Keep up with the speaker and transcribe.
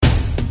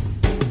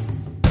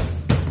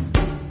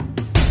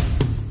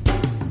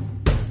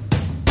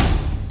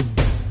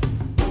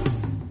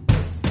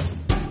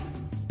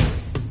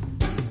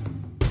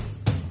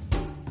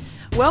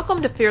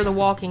Welcome to Fear the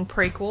Walking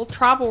Prequel,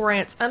 Tribal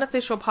Rant's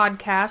unofficial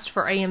podcast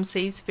for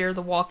AMC's Fear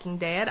the Walking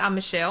Dead. I'm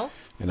Michelle.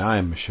 And I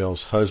am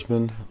Michelle's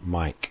husband,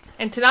 Mike.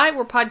 And tonight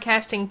we're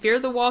podcasting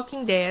Fear the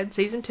Walking Dead,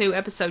 Season 2,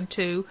 Episode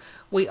 2,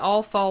 We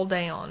All Fall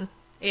Down.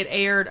 It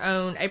aired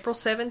on April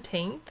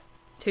 17th,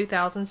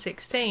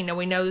 2016. Now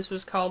we know this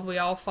was called We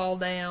All Fall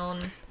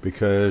Down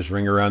because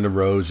Ring Around the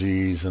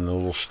Rosies and the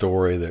little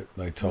story that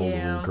they told the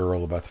little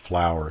girl about the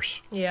flowers.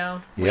 Yeah.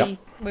 Yep.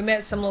 We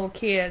met some little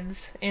kids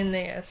in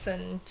this,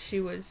 and she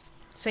was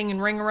singing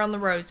Ring Around the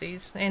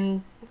Rosies.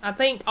 And I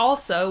think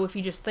also, if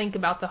you just think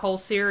about the whole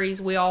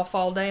series, We All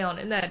Fall Down,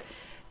 and that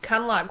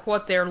kind of like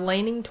what they're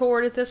leaning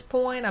toward at this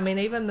point. I mean,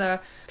 even the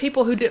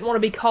people who didn't want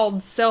to be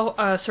called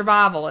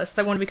survivalists,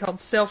 they want to be called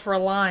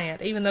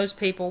self-reliant, even those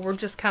people were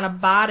just kind of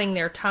biding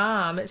their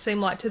time. It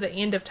seemed like to the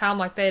end of time,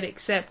 like they had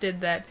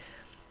accepted that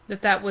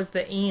was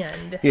the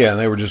end. Yeah, and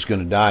they were just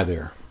going to die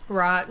there.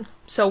 Right.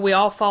 So We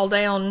All Fall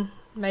Down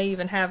may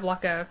even have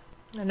like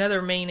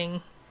another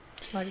meaning,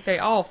 like they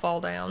all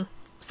fall down.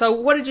 So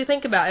what did you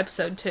think about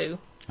Episode 2?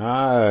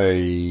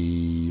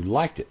 I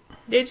liked it.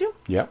 Did you?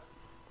 Yep.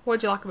 What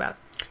did you like about it?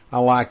 I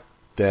like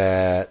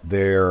that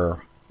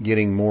they're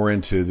getting more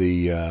into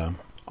the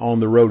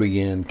on the road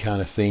again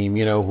kind of theme,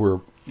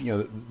 where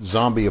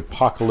zombie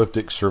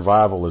apocalyptic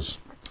survival is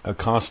a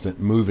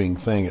constant moving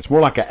thing. It's more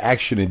like an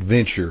action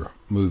adventure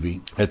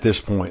movie at this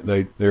point.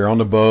 They're on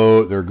the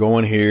boat, they're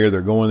going here,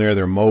 they're going there,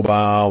 they're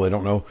mobile, they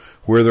don't know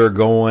where they're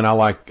going. I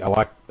like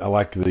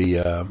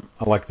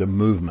the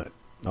movement.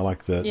 I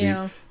like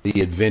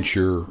the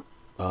adventure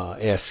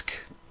esque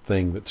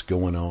thing that's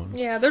going on.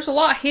 Yeah, there's a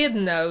lot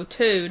hidden though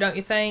too, don't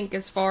you think,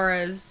 as far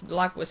as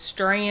like with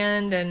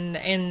Strand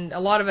and a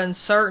lot of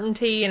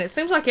uncertainty, and it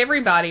seems like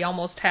everybody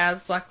almost has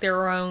like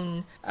their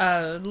own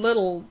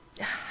little,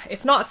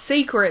 if not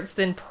secrets,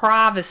 then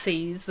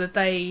privacies that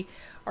they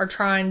are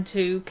trying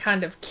to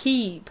kind of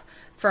keep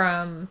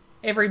from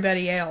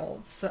everybody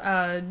else.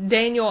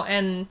 Daniel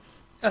and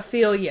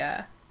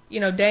Ophelia,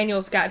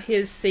 Daniel's got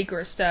his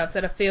secret stuff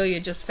that Ophelia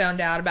just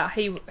found out about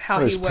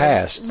how he was.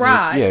 Past.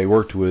 Right. Yeah, he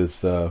worked with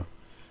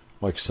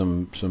like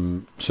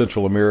some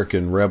Central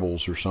American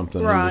rebels or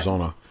something. Right. He was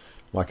on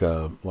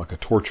a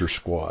torture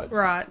squad.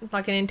 Right,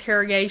 like an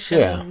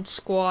interrogation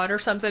squad or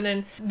something.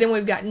 And then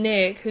we've got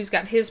Nick, who's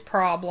got his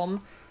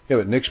problem. Yeah,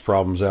 but Nick's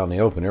problem's out in the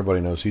open.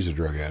 Everybody knows he's a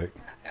drug addict.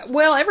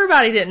 Well,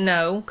 everybody didn't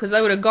know, because they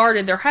would have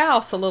guarded their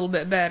house a little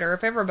bit better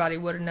if everybody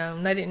would have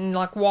known. They didn't,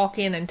 walk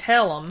in and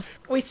tell them.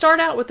 We start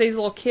out with these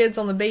little kids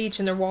on the beach,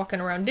 and they're walking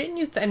around, didn't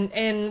you?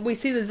 And we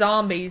see the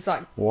zombies,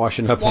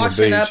 washing up on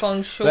the beach. Up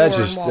on shore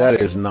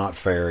that is not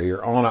fair.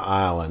 You're on an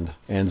island,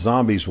 and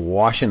zombies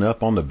washing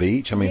up on the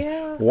beach? I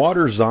mean,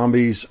 water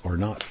zombies are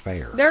not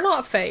fair. They're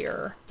not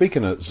fair.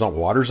 Speaking of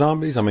water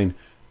zombies, I mean,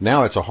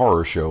 now it's a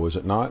horror show, is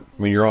it not?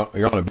 I mean, you're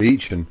on a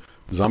beach, and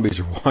zombies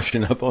are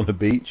washing up on the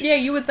beach. Yeah,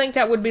 you would think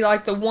that would be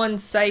like the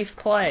one safe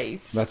place.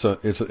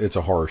 It's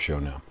a horror show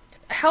now.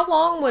 How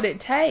long would it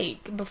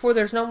take before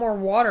there's no more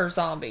water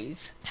zombies?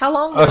 How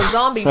long would a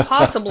zombie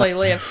possibly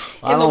live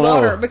in the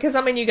water? Know. Because,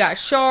 I mean, you got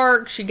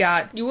sharks,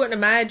 you wouldn't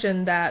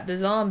imagine that the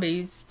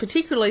zombies,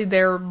 particularly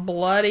they're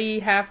bloody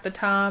half the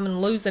time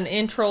and losing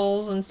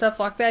entrails and stuff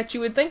like that,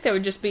 you would think there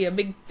would just be a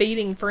big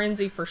feeding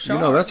frenzy for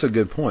sharks. That's a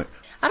good point.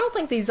 I don't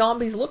think these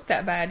zombies look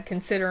that bad,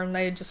 considering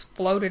they had just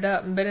floated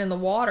up and been in the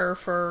water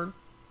for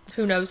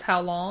who knows how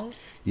long.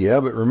 Yeah,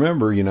 but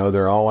remember,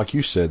 they're all, like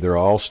you said, they're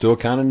all still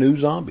kind of new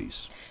zombies.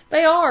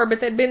 They are, but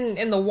they've been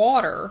in the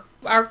water.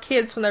 Our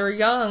kids, when they were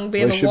young,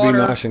 be in the water. They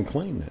should be nice and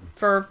clean then.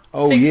 For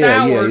 6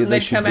 hours, and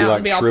they'd come out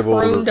and be all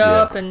pruned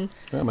up. And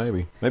well,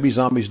 maybe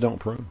zombies don't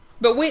prune.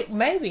 But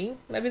maybe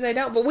they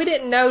don't. But we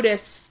didn't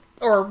notice,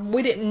 or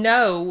we didn't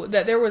know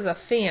that there was a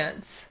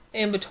fence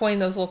in between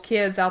those little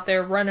kids out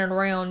there running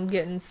around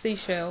getting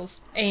seashells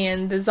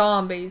and the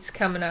zombies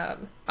coming up.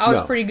 I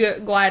was pretty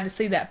glad to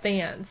see that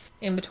fence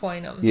in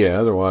between them.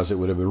 Yeah, otherwise it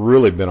would have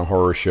really been a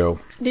horror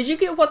show. Did you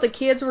get what the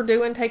kids were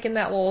doing, taking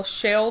that little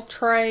shell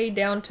tray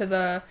down to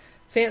the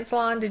fence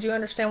line? Did you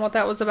understand what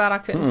that was about? I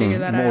couldn't figure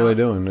that out. What were they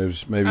doing? It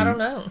was maybe, I don't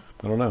know.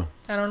 I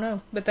don't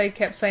know. But they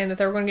kept saying that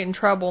they were going to get in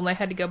trouble and they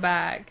had to go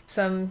back.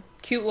 Some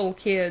cute little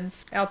kids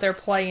out there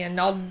playing,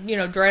 all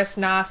dressed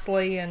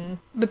nicely,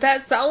 but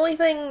that's the only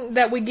thing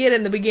that we get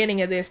in the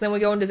beginning of this. Then we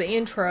go into the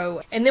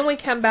intro, and then we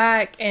come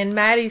back, and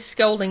Maddie's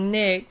scolding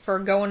Nick for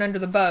going under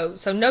the boat.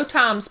 So no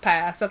time's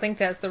passed. I think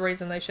that's the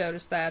reason they showed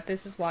us that.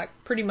 This is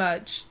pretty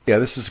much. Yeah,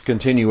 this is a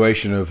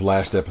continuation of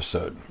last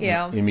episode.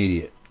 Yeah,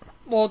 immediate.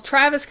 Well,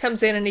 Travis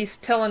comes in and he's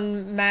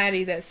telling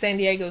Maddie that San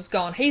Diego's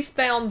gone. He's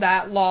found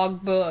that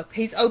log book.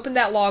 He's opened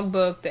that log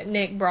book that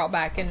Nick brought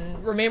back.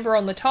 And remember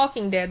on The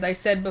Talking Dead, they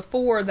said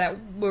before that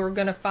we were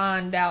going to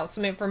find out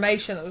some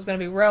information that was going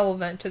to be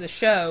relevant to the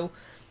show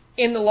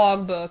in the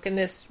log book. And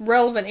this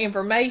relevant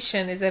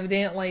information is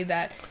evidently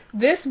that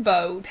this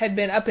boat had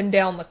been up and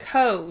down the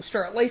coast,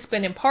 or at least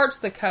been in parts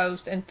of the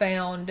coast, and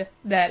found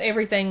that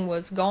everything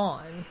was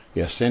gone.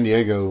 Yes, San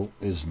Diego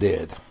is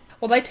dead.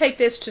 Well, they take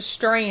this to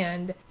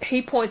Strand.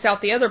 He points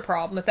out the other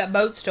problem, that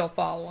boat's still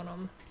following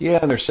them. Yeah,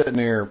 and they're sitting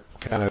there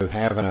kind of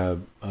having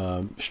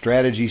a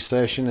strategy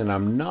session, and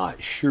I'm not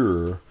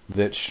sure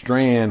that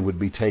Strand would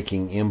be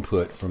taking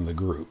input from the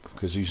group,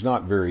 because he's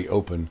not very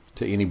open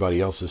to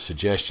anybody else's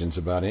suggestions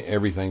about it,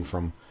 everything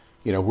from,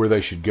 where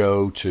they should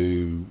go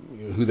to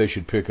who they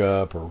should pick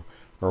up or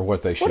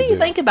what they should do. What do you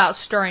think about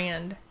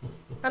Strand?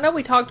 I know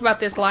we talked about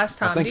this last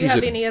time. Do you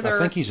have any other... I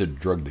think he's a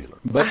drug dealer.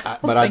 But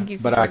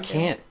I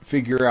can't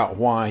figure out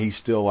why he's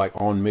still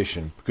on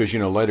mission, because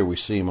later we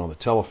see him on the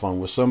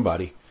telephone with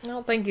somebody. I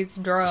don't think it's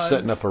drugs.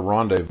 Setting up a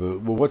rendezvous.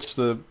 Well, what's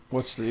the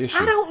issue?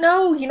 I don't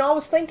know. I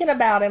was thinking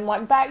about him,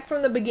 back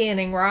from the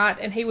beginning, right?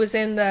 And he was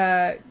in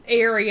the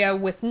area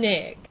with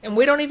Nick. And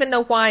we don't even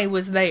know why he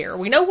was there.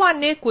 We know why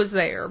Nick was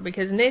there,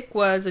 because Nick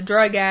was a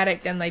drug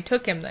addict and they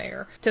took him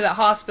there to the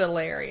hospital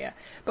area.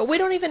 But we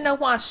don't even know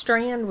why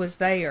Strand was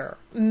there.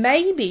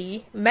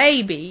 Maybe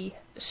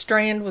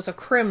Strand was a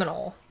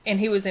criminal and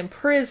he was in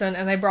prison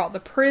and they brought the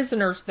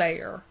prisoners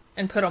there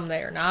and put them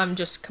there. Now, I'm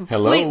just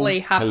completely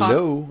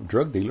Hello,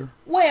 drug dealer.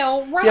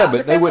 Well, right. Yeah,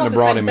 but they wouldn't have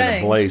brought him in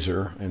a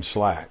blazer and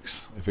slacks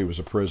if he was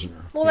a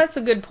prisoner. Well, that's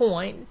a good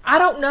point. I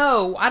don't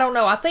know.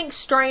 I think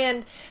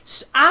Strand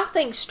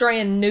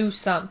knew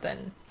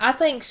something.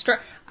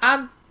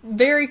 I'm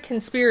very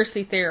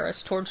conspiracy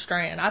theorist towards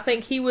Strand. I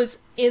think he was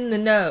in the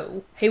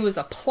know. He was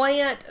a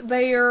plant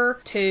there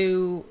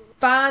to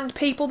find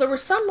people. There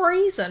was some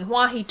reason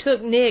why he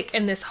took Nick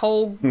and this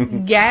whole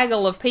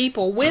gaggle of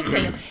people with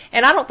him.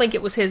 And I don't think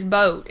it was his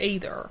boat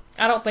either.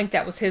 I don't think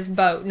that was his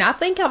boat. Now, I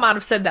think I might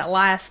have said that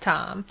last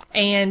time.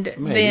 And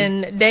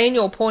then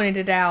Daniel pointed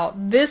it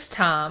out this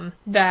time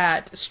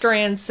that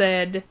Strand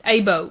said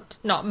a boat,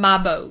 not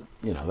my boat.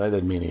 That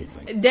doesn't mean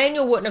anything.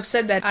 Daniel wouldn't have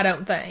said that, I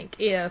don't think,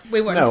 if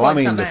we wouldn't have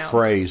pointed something out. The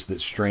phrase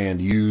that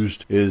Strand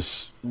used is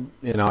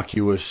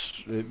innocuous.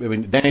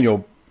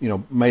 Daniel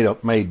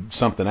made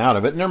something out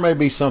of it, and there may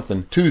be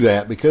something to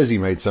that because he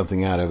made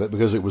something out of it,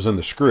 because it was in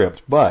the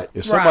script. But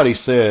if somebody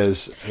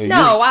says, hey,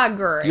 I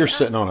agree. You're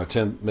sitting on a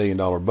 $10 million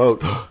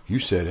boat, you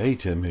said a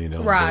 $10 million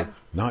boat,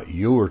 not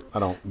your... I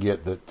don't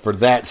get that. For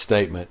that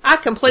statement, I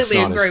completely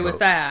agree with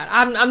that.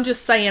 I'm just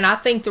saying,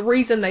 I think the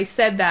reason they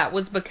said that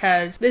was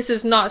because this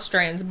is not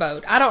Strand's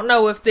boat. I don't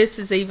know if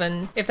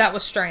if that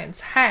was Strand's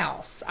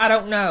house. I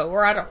don't know,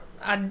 or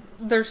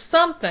there's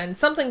something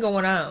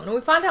going on. And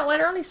we find out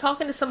later on he's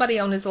talking to somebody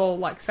on his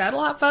little,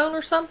 satellite phone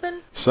or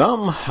something.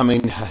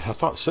 I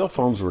thought cell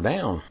phones were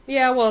down.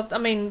 Yeah, well,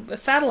 a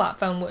satellite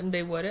phone wouldn't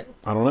be, would it?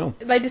 I don't know.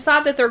 They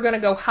decide that they're going to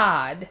go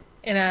hide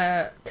in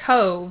a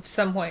cove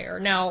somewhere.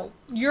 Now,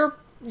 you're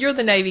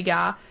the Navy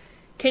guy.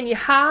 Can you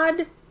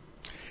hide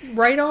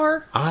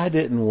radar? I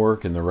didn't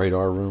work in the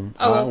radar room.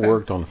 I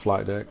worked on the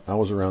flight deck. I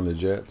was around the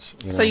jets.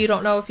 So you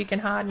don't know if you can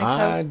hide in a cove?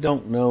 I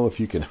don't know if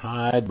you can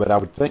hide, but I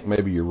would think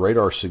maybe your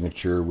radar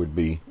signature would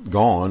be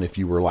gone if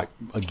you were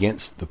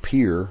against the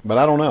pier. But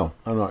I don't know.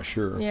 I'm not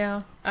sure.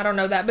 Yeah, I don't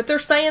know that. But they're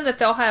saying that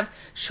they'll have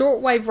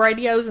shortwave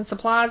radios and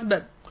supplies,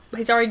 but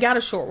he's already got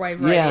a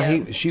shortwave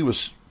radio. Yeah, she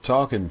was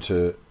talking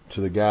to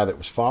the guy that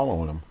was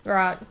following him.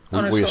 Right,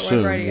 on a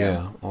shortwave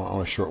radio. Yeah,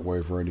 on a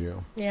shortwave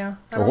radio. Yeah.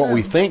 Or what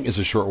we think is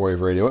a shortwave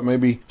radio. It may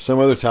be some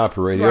other type of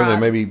radio. Right. They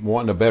may be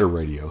wanting a better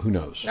radio. Who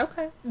knows?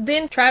 Okay.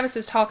 Then Travis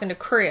is talking to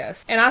Chris,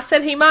 and I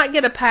said he might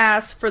get a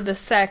pass for the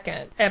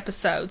second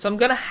episode. So I'm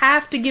going to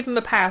have to give him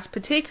a pass,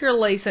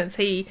 particularly since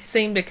he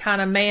seemed to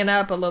kind of man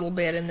up a little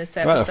bit in this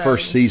episode. About the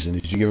first season.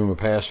 Did you give him a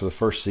pass for the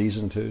first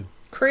season, too?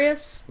 Chris?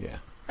 Yeah.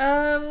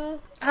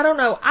 I don't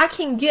know. I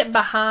can get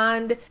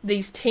behind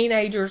these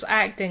teenagers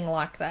acting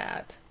like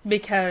that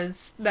because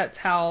that's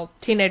how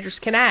teenagers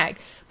can act.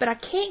 But I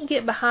can't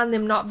get behind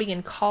them not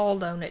being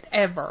called on it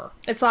ever.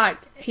 It's like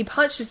he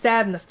punched his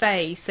dad in the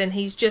face and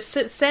he's just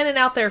standing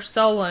out there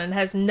sullen and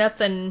has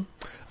nothing.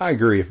 I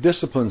agree. If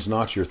discipline's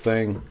not your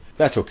thing,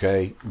 that's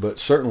okay. But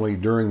certainly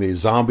during the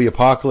zombie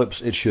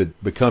apocalypse, it should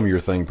become your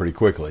thing pretty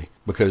quickly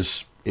because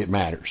it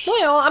matters.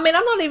 Well, I'm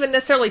not even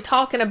necessarily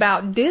talking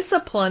about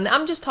discipline.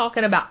 I'm just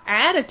talking about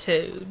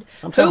attitude.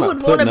 Who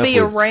would want to be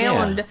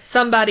around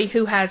somebody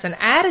who has an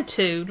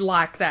attitude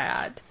like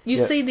that?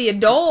 You see the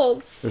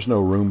adults. There's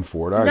no room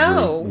for it. I agree.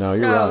 No,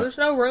 you're right. There's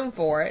no room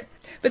for it.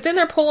 But then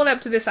they're pulling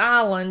up to this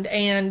island,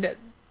 and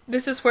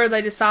this is where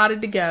they decided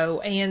to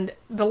go, and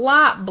the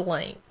light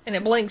blinked, and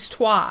it blinks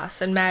twice,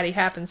 and Maddie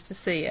happens to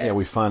see it. Yeah,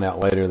 we find out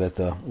later that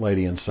the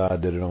lady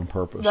inside did it on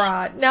purpose.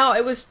 Right. Now,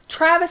 it was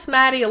Travis,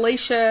 Maddie,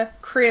 Alicia,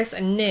 Chris,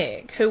 and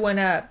Nick who went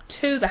up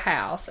to the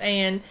house,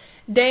 and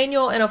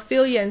Daniel and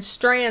Ophelia and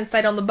Strand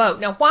stayed on the boat.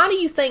 Now, why do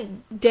you think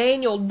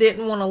Daniel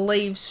didn't want to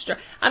leave Strand?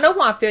 I know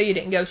why Ophelia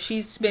didn't go.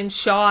 She's been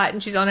shot,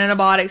 and she's on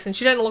antibiotics, and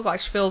she doesn't look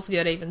like she feels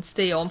good even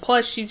still. And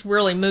plus, she's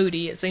really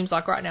moody, it seems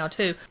like right now,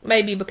 too.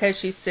 Maybe because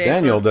she's sick.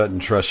 Daniel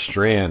doesn't trust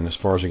Strand as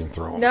far as he can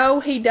throw him. No,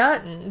 he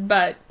doesn't.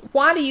 But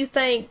why do you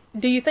think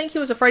he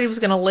was afraid he was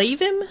going to leave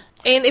him?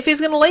 And if he's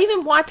going to leave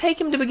him, why take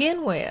him to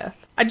begin with?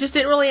 I just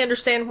didn't really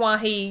understand why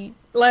he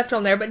left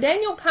on there. But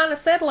Daniel kind of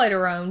said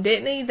later on,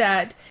 didn't he,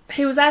 that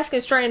he was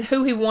asking Strand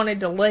who he wanted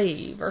to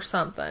leave or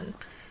something.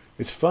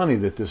 It's funny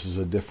that this is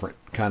a different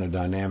kind of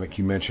dynamic.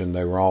 You mentioned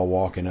they were all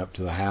walking up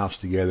to the house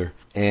together.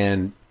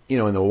 And, you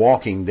know, in The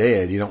Walking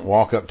Dead, you don't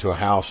walk up to a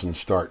house and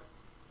start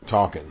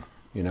talking.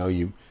 You know,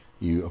 you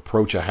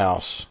approach a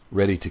house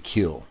ready to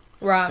kill.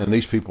 Right. And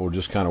these people are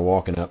just kind of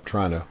walking up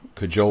trying to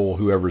cajole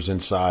whoever's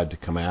inside to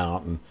come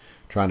out and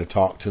trying to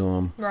talk to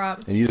them. Right.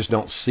 And you just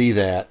don't see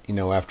that, you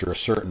know, after a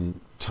certain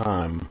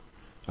time,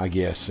 I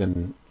guess,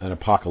 in an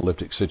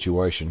apocalyptic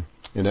situation.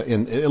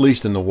 At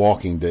least in The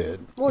Walking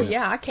Dead. Well,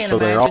 yeah, I can't so imagine.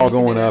 So they're all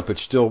going up.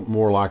 It's still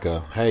more like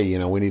a, hey, you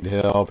know, we need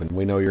help, and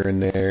we know you're in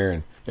there,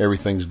 and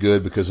everything's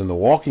good. Because in The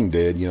Walking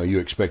Dead, you know, you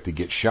expect to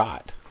get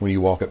shot when you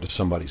walk up to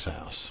somebody's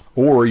house.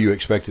 Or you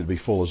expect it to be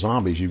full of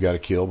zombies you've got to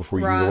kill before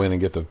you can go in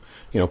and get the,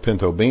 you know,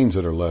 pinto beans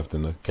that are left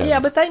in the cabinet. Yeah,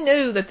 but they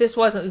knew that this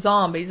wasn't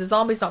zombies. The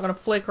zombie's not going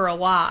to flicker a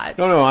light.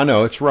 No, I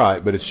know. It's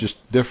right, but it's just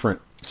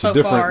different. It's a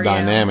different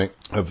dynamic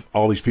of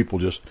all these people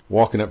just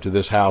walking up to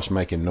this house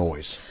making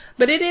noise.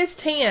 But it is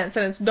tense,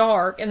 and it's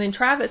dark, and then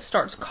Travis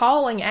starts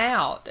calling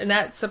out, and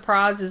that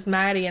surprises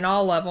Maddie and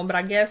all of them, but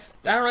I guess,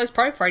 I don't know, he's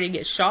probably afraid he'd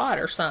get shot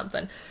or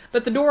something.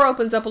 But the door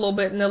opens up a little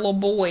bit, and the little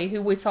boy,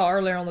 who we saw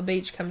earlier on the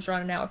beach, comes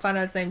running out. We find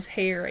out his name's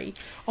Harry.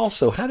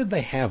 Also, how did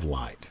they have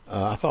light?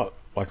 I thought,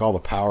 like, all the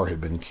power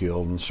had been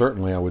killed, and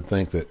certainly I would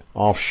think that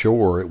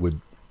offshore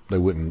they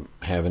wouldn't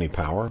have any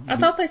power. I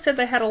thought they said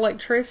they had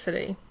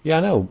electricity. Yeah, I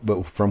know,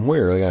 but from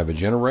where? They have a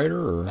generator?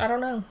 Or? I don't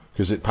know.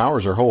 Because it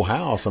powers their whole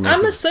house.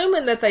 I'm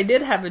assuming that they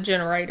did have a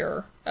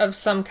generator of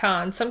some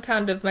kind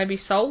of maybe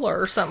solar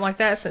or something like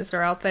that, since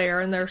they're out there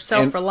and they're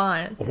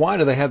self-reliant. And why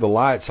do they have the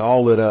lights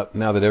all lit up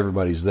now that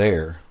everybody's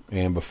there?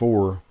 And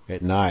before,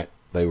 at night,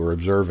 they were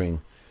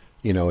observing,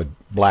 you know, a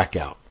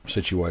blackout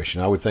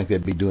situation. I would think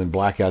they'd be doing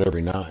blackout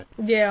every night.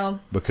 Yeah.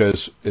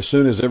 Because as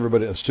soon as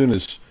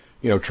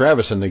you know,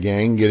 Travis and the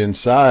gang get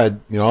inside,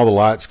 you know, all the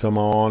lights come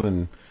on,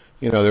 and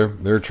you know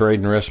they're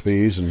trading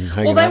recipes and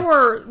hanging out.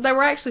 Well, they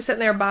were actually sitting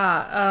there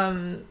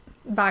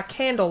by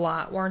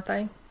candlelight, weren't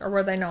they? Or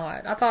were they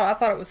not? I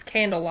thought it was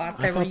candlelight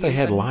they were using. I thought they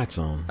had lights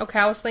on. Okay,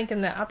 I was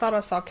thinking that. I thought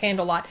I saw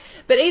candlelight.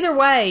 But either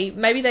way,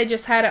 maybe they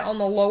just had it on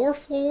the lower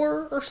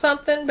floor or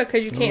something,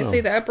 because you can't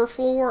see the upper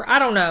floor. I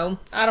don't know.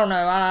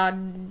 I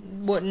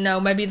wouldn't know.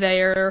 Maybe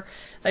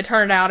they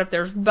turn it out if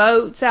there's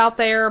boats out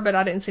there, but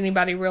I didn't see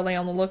anybody really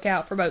on the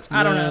lookout for boats.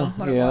 I don't know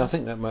what it was. I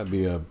think that might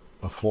be a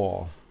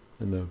flaw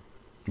in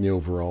the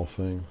overall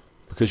thing.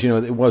 Because, you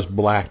know, it was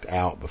blacked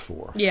out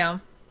before. Yeah.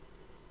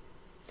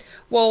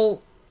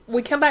 Well,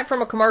 we come back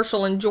from a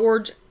commercial, and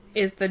George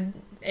is the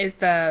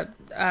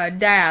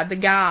dad, the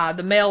guy,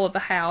 the male of the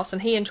house,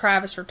 and he and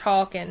Travis are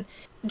talking.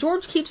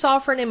 George keeps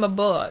offering him a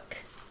book.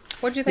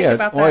 What do you think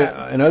about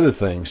that? And other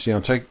things, you know,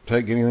 take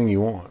anything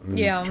you want and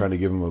try to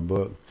give him a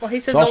book. Well,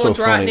 he says no one's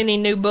writing any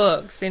new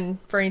books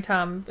for any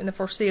time in the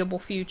foreseeable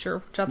future,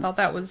 which I thought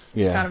that was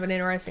kind of an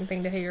interesting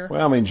thing to hear.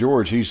 Well, I mean,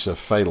 George, he's a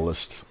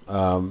fatalist.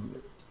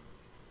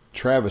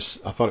 Travis,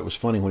 I thought it was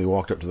funny when he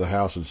walked up to the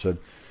house and said,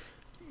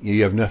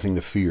 you have nothing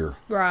to fear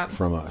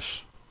from us.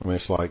 I mean,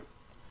 it's like,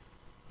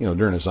 you know,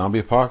 during a zombie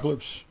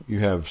apocalypse, you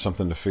have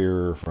something to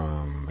fear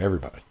from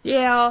everybody.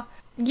 Yeah,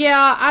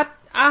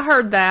 I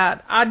heard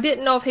that. I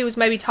didn't know if he was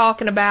maybe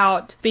talking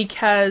about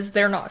because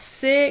they're not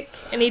sick,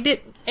 and he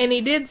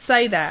did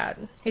say that.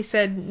 He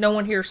said, no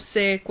one here's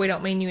sick, we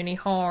don't mean you any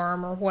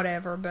harm or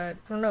whatever, but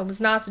I don't know, it was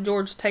nice of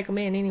George to take them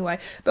in anyway.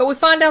 But we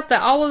find out that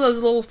all of those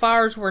little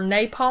fires were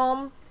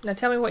napalm. Now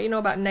tell me what you know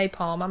about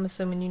napalm. I'm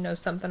assuming you know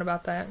something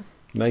about that.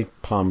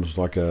 Napalm's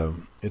like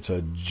it's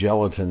a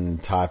gelatin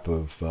type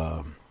of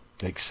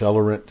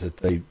accelerant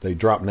that they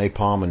drop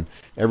napalm, and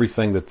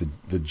everything that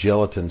the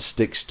gelatin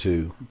sticks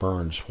to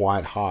burns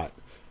white hot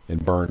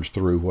and burns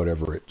through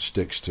whatever it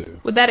sticks to.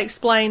 Would that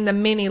explain the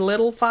many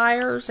little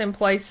fires in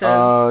place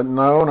of...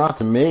 No, not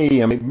to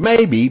me. I mean,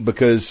 maybe,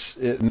 because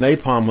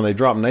napalm, when they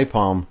drop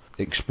napalm,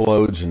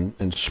 explodes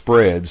and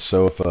spreads,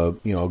 so if a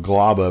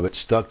glob of it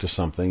stuck to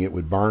something, it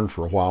would burn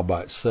for a while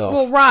by itself.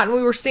 Well, right, and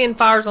we were seeing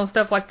fires on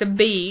stuff like the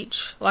beach,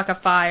 like a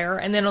fire,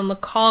 and then on the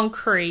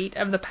concrete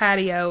of the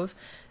patio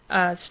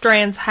of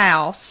Strand's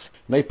house.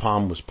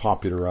 Napalm was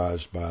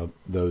popularized by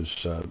those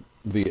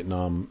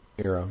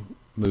Vietnam-era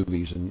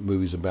movies and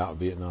movies about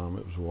Vietnam.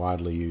 It was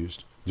widely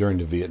used during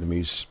the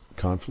Vietnamese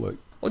conflict.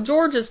 Well,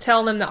 George is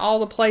telling them that all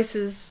the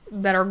places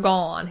that are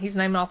gone, he's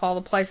naming off all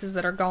the places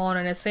that are gone,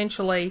 and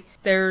essentially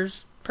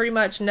there's pretty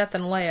much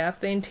nothing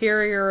left. The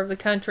interior of the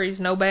country is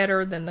no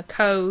better than the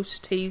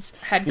coast. He's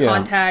had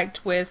contact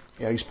with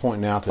he's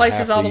pointing out that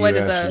places all the way to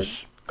the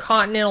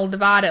continental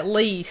divide, at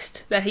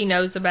least, that he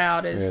knows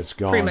about is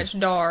pretty much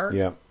dark.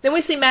 Yep. Then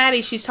we see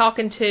Maddie. She's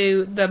talking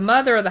to the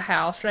mother of the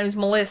house. Her name's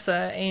Melissa,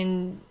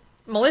 and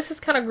Melissa's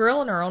kind of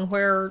grilling her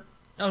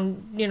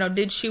on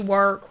did she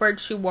work? Where'd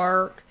she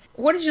work?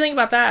 What did you think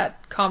about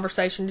that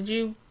conversation? Did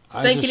you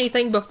think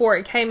anything before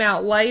it came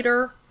out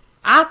later?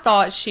 I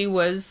thought she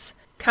was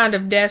kind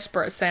of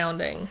desperate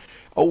sounding.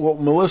 Oh, well,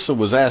 Melissa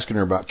was asking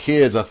her about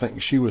kids. I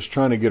think she was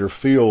trying to get her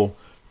feel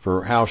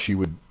for how she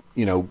would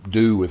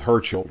do with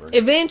her children.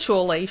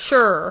 Eventually,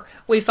 sure,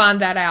 we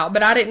find that out.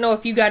 But I didn't know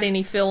if you got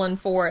any feeling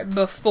for it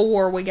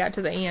before we got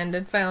to the end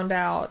and found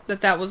out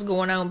that was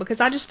going on. Because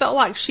I just felt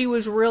like she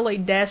was really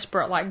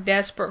desperate, like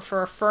desperate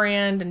for a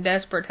friend and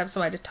desperate to have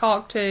somebody to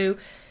talk to.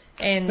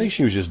 And I think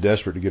she was just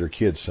desperate to get her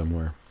kids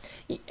somewhere.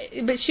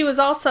 But she was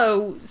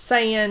also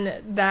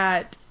saying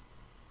that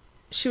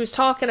she was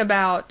talking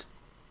about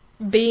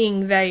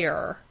being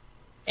there.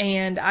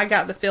 And I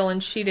got the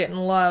feeling she didn't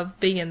love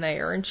being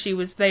there. And she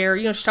was there,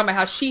 she's talking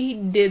about how she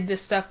did this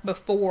stuff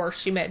before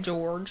she met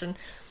George and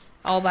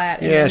all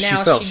that. And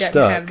now she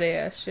doesn't have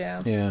this.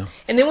 Yeah.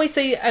 And then we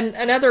see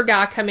another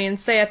guy come in,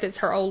 Seth. It's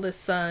her oldest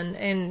son.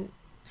 And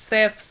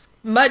Seth's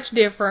much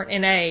different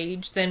in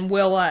age than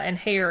Willa and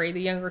Harry,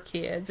 the younger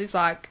kids. He's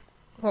like,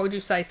 what would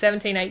you say,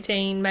 17,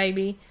 18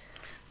 maybe?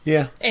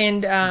 Yeah.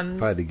 And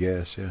if I had to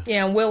guess, yeah.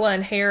 Yeah, and Willa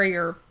and Harry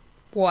are,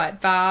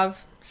 what, 5,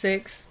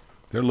 6?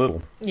 They're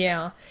little.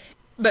 Yeah.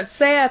 But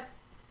Seth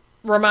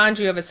reminds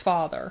you of his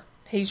father.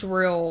 He's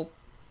real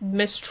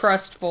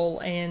mistrustful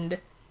and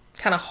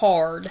kind of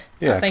hard,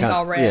 I think,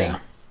 already. Yeah.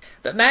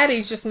 But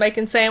Maddie's just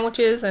making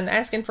sandwiches and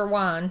asking for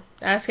wine,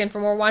 asking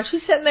for more wine.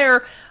 She's sitting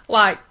there,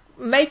 like,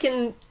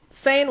 making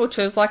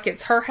sandwiches like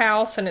it's her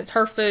house and it's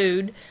her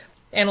food,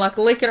 and, like,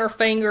 licking her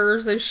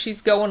fingers as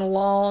she's going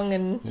along.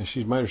 And yeah,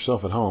 she's made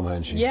herself at home,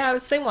 hasn't she? Yeah,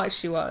 it seemed like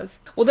she was.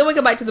 Well, then we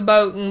go back to the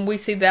boat, and we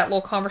see that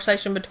little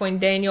conversation between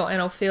Daniel and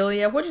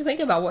Ophelia. What did you think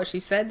about what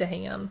she said to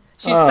him?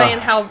 She's saying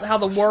how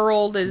the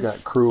world is...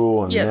 got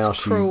cruel, and now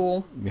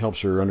cruel. She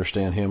helps her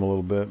understand him a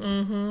little bit.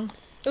 Mm-hmm.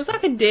 It was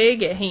like a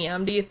dig at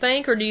him, do you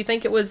think? Or do you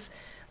think it was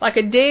like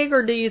a dig,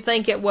 or do you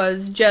think it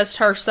was just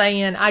her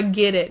saying, I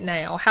get it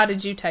now? How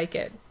did you take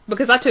it?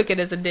 Because I took it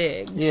as a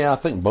dig. Yeah,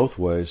 I think both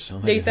ways.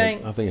 Do you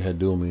think? I think it had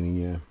dual meaning,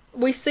 yeah.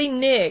 We see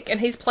Nick,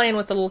 and he's playing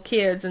with the little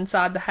kids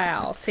inside the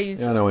house.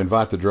 Yeah, I know.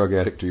 Invite the drug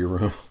addict to your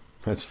room.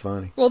 That's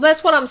funny. Well,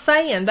 that's what I'm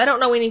saying. They don't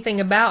know anything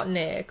about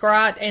Nick,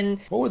 right? And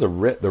what were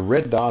the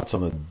red dots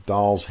on the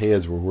dolls'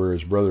 heads were where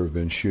his brother had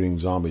been shooting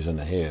zombies in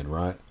the head,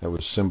 right? That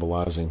was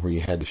symbolizing where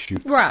you had to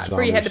shoot right, zombies.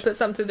 Where you had to put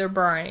something through their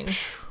brain.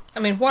 I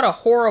mean, what a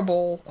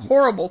horrible,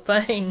 horrible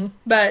thing.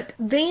 But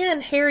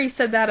then Harry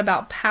said that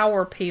about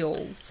power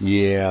pills.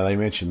 Yeah, they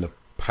mentioned the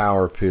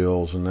power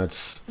pills, and that's...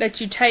 that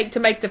you take to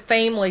make the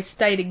family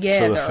stay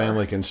together. So the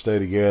family can stay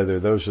together.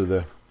 Those are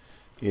the...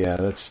 Yeah,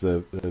 that's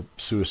the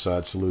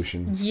suicide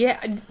solution.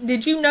 Yeah.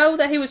 Did you know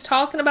that he was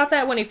talking about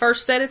that when he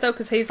first said it, though?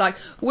 Because he's like,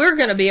 we're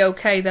going to be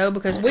okay, though,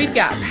 because we've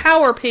got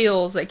power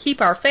pills that keep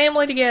our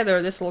family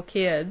together, this little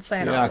kid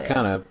saying all this.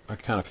 I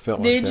kind of felt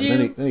like Did that.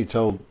 you? Then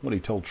he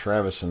told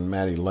Travis and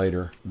Maddie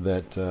later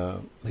that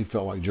he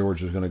felt like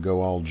George was going to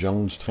go all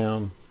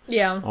Jonestown.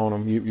 Yeah. On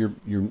him.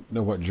 You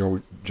know what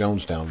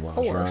Jonestown was, of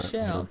course, right?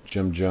 Yeah. Where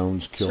Jim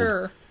Jones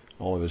killed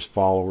all of his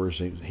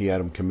followers. He had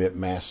them commit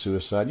mass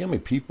suicide. You know how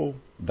many people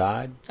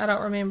died? I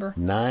don't remember.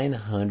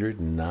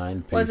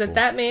 909 people. Was it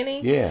that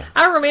many? Yeah.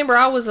 I remember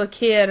I was a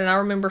kid, and I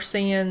remember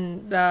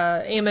seeing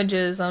the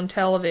images on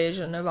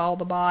television of all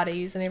the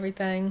bodies and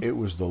everything. It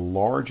was the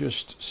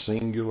largest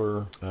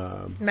singular...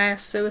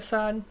 mass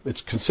suicide?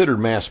 It's considered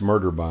mass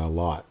murder by a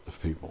lot of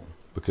people,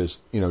 because,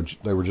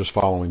 they were just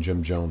following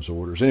Jim Jones'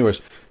 orders. Anyways,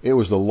 it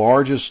was the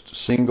largest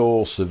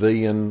single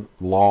civilian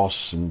loss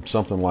and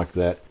something like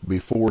that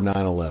before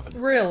 9/11.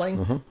 Really?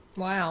 Mm-hmm.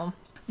 Wow.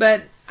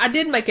 But I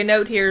did make a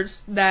note here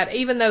that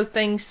even though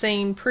things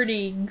seem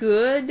pretty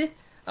good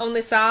on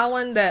this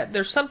island, that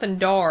there's something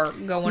dark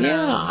going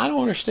on. Yeah, I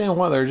don't understand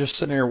why they're just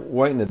sitting there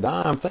waiting to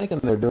die. I'm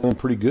thinking they're doing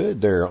pretty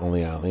good there on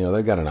the island.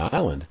 They've got an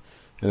island,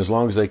 and as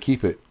long as they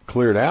keep it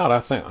cleared out,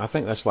 I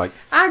think that's like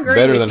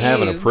better than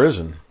having a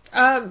prison.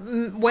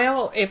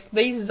 Well, if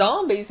these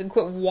zombies would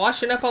quit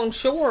washing up on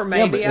shore,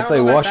 maybe. Yeah, but if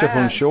they wash up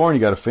on shore and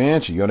you got a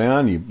fence, you go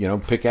down,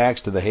 you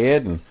pickaxe to the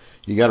head, and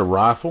you got a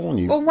rifle, and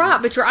you... Well,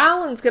 right, but your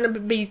island's going to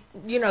be,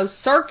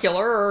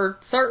 circular, or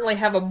certainly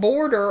have a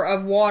border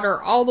of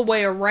water all the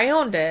way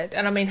around it.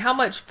 And, I mean, how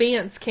much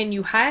fence can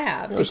you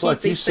have? It's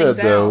like you said,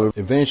 though,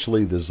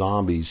 eventually the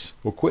zombies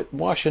will quit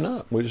washing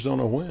up. We just don't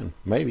know when.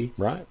 Maybe,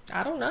 right?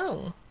 I don't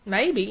know.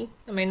 Maybe.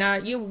 I mean,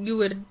 you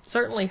would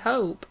certainly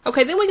hope.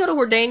 Okay, then we go to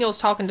where Daniel's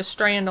talking to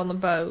Strand on the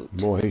boat.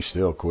 Boy, he's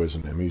still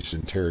quizzing him. He's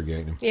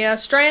interrogating him. Yeah,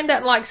 Strand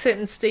doesn't like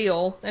sitting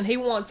still, and he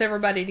wants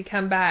everybody to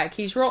come back.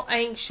 He's real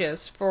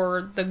anxious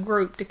for the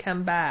group to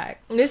come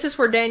back. And this is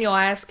where Daniel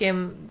asks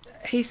him,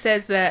 he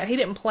says that he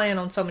didn't plan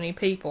on so many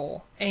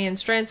people. And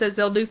Strand says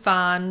they'll do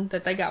fine,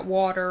 that they got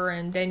water,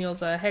 and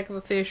Daniel's a heck of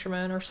a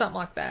fisherman, or something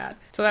like that.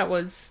 So that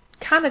was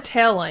kind of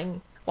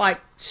telling.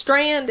 Like,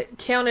 Strand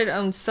counted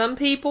on some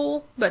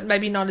people, but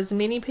maybe not as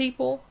many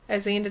people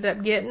as he ended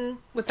up getting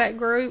with that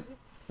group.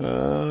 Yeah.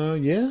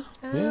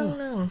 I don't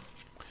know.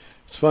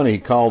 It's funny, he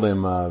called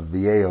him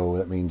Viejo,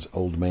 that means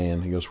old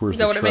man. He goes, where's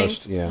the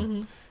trust? Yeah.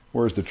 Mm-hmm.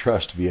 Where's the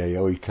trust,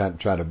 Viejo? He kind of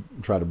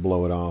try to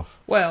blow it off.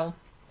 Well,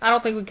 I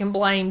don't think we can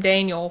blame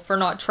Daniel for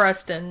not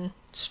trusting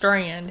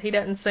Strand. He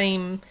doesn't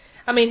seem...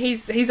 I mean,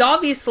 he's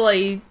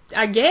obviously,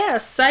 I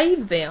guess,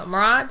 saved them,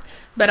 right?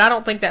 But I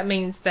don't think that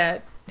means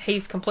that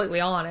he's completely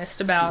honest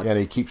about Yeah,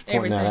 he keeps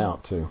pointing everything. that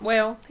out, too.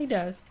 Well, he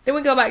does. Then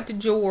we go back to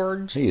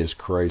George. He is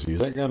crazy. Is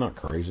that guy not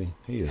crazy?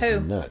 He is Who?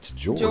 nuts.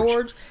 George.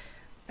 George.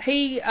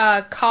 He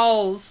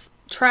calls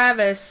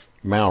Travis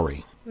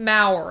Maori.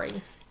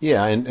 Maori.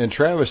 Yeah, and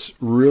Travis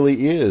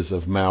really is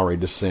of Maori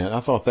descent.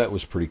 I thought that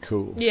was pretty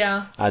cool.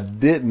 Yeah. I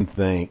didn't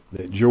think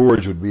that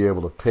George would be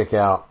able to pick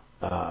out,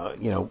 I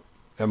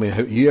mean,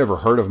 have you ever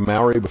heard of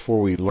Maori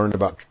before we learned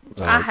about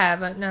I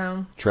haven't,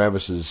 no.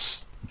 Travis's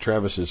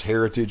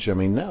heritage? I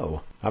mean,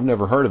 no. I've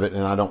never heard of it,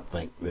 and I don't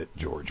think that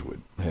George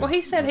would have. Well,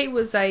 he said he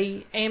was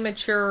a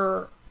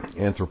amateur.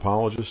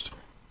 Anthropologist?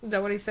 Is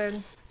that what he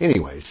said?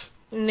 Anyways,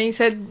 And he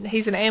said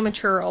he's an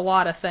amateur a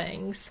lot of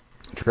things.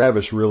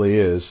 Travis really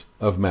is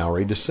of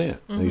Maori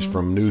descent. He's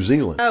from New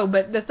Zealand. Oh,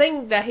 but the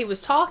thing that he was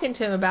talking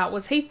to him about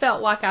was he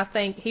felt like, I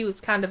think he was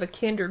kind of a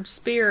kindred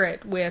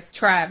spirit with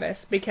Travis,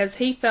 because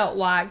he felt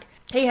like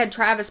he had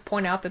Travis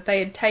point out that they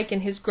had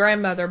taken his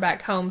grandmother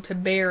back home to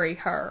bury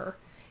her.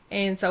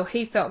 And so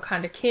he felt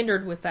kind of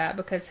kindred with that,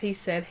 because he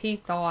said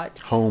he thought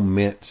Home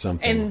meant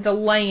something. and the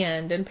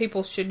land, and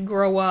people should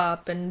grow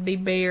up and be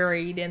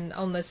buried and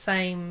on the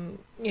same,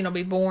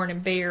 be born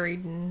and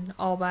buried and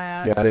all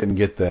that. Yeah, I didn't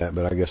get that,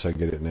 but I guess I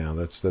get it now.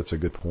 That's a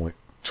good point.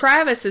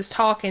 Travis is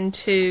talking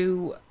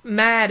to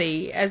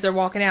Maddie as they're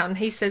walking out, and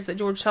he says that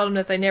George told him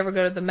that they never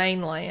go to the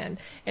mainland.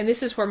 And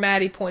this is where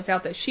Maddie points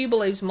out that she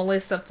believes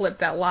Melissa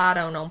flipped that light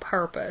on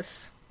purpose.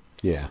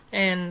 Yeah.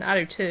 And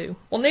I do too.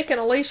 Well, Nick and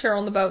Alicia are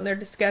on the boat, and they're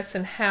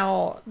discussing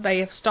how they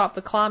have stopped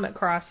the climate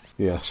crisis.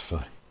 Yeah, it's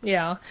funny.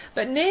 Yeah.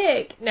 But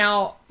Nick,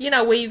 now,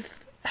 we've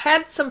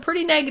had some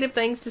pretty negative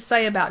things to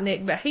say about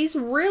Nick, but he's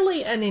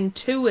really an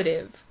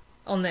intuitive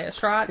on this,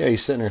 right? Yeah,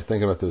 he's sitting there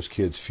thinking about those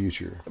kids'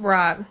 future.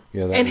 Right.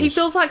 Yeah, and he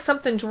feels like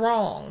something's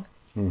wrong.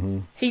 Mm-hmm.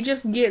 He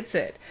just gets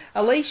it.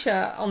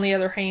 Alicia, on the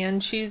other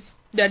hand, she's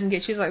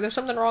like, there's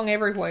something wrong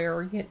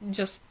everywhere. It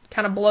just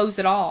kind of blows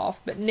it off.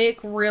 But Nick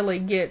really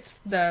gets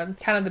the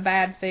kind of the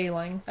bad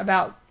feeling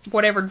about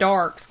whatever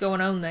dark's going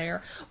on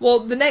there.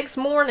 Well, the next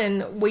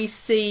morning we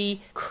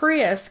see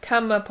Chris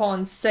come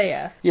upon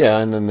Seth. Yeah,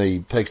 and then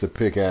he takes the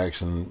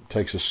pickaxe and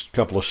takes a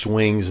couple of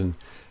swings and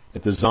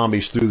at the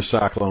zombies through the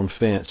cyclone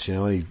fence,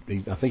 and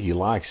he I think he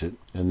likes it.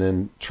 And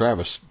then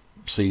Travis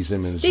sees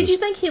him and Did you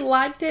think he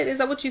liked it? Is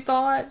that what you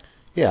thought?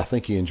 Yeah, I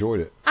think he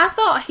enjoyed it. I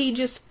thought he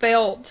just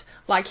felt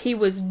like he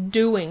was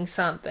doing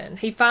something.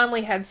 He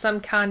finally had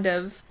some kind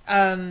of,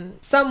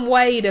 some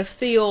way to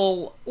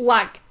feel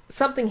like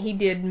something he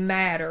did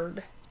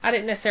mattered. I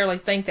didn't necessarily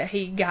think that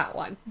he got,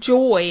 like,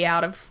 joy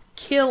out of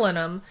killing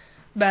him,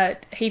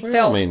 but he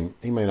felt... I mean,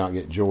 he may not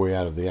get joy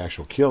out of the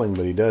actual killing,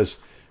 but he does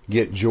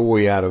get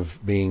joy out of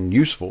being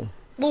useful.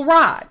 Well,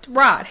 right.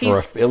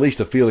 Or at least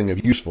a feeling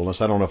of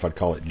usefulness. I don't know if I'd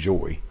call it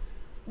joy.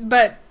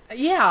 But...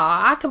 yeah,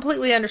 I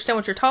completely understand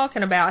what you're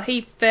talking about.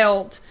 He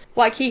felt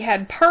like he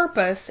had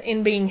purpose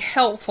in being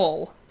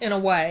helpful in a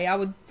way, I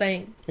would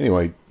think.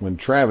 Anyway, when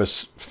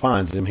Travis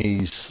finds him,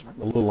 he's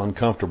a little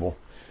uncomfortable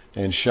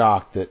and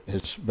shocked that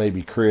his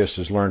baby Chris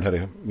has learned how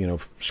to,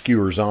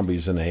 skewer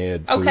zombies in the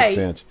head through the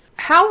fence.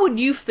 How would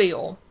you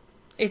feel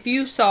if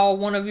you saw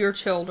one of your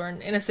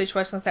children in a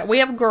situation like that? We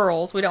have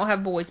girls, we don't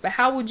have boys, but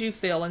how would you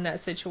feel in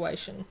that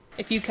situation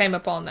if you came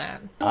upon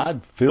that?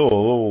 I'd feel a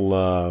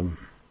little...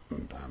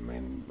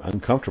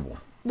 uncomfortable.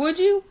 Would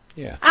you?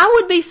 Yeah. I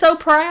would be so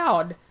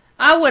proud.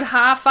 I would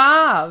high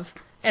five,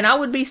 and I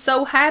would be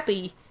so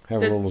happy.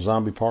 Have a little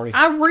zombie party?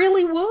 I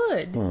really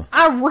would.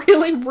 I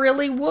really,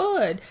 really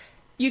would.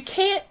 You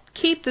can't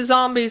keep the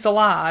zombies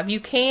alive.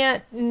 You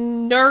can't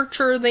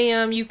nurture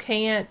them. You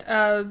can't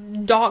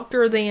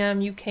doctor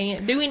them. You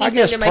can't do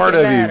anything to make it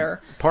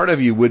better. Part of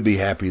you would be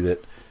happy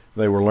that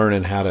they were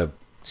learning how to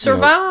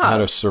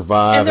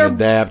survive, and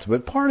adapt,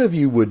 but part of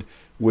you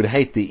would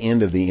hate the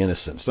end of the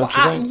innocence, don't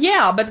you think?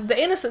 Yeah, but the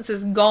innocence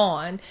is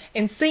gone,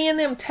 and seeing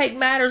them take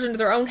matters into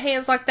their own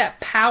hands like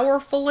that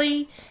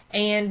powerfully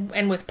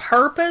and with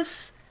purpose,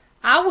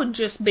 I would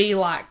just be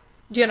like,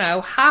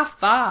 high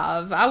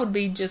five. I would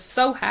be just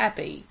so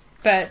happy.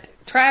 But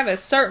Travis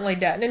certainly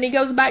doesn't. And he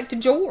goes back to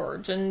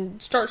George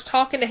and starts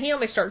talking to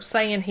him. He starts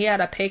saying he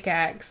had a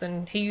pickaxe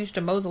and he used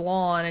to mow the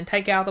lawn and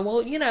take out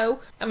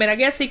I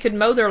guess he could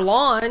mow their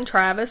lawn,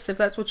 Travis, if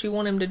that's what you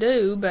want him to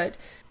do, but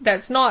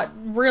that's not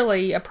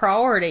really a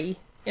priority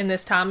in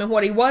this time. And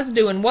what he was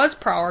doing was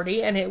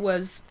priority, and it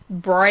was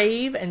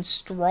brave and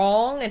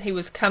strong, and he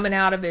was coming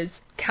out of his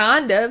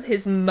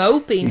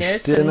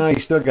mopiness.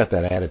 He's still got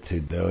that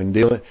attitude though.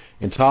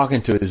 In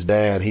talking to his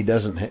dad,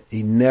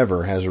 he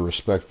never has a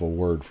respectful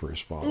word for his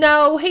father.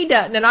 No, he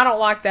doesn't, and I don't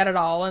like that at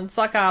all. And it's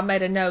like I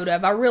made a note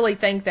of. I really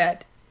think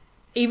that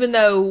even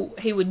though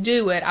he would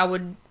do it, I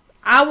want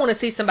to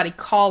see somebody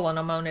calling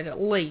him on it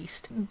at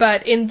least.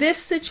 But in this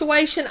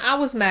situation, I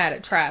was mad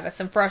at Travis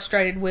and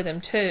frustrated with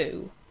him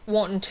too,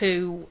 wanting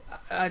to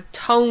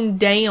tone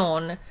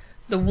down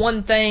the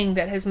one thing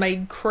that has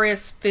made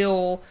Chris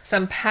feel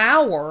some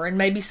power and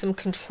maybe some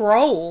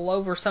control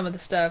over some of the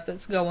stuff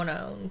that's going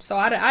on. So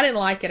I didn't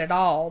like it at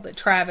all that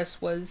Travis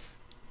was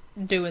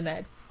doing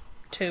that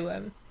to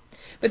him.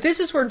 But this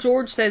is where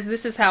George says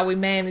this is how we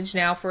manage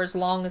now for as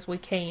long as we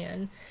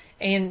can.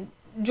 And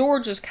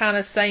George is kind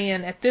of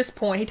saying at this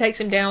point, he takes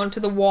him down to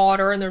the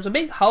water, and there's a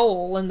big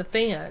hole in the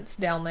fence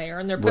down there,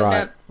 and they're putting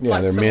up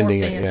like they're some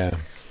mending more it,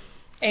 fence.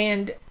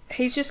 And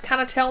he's just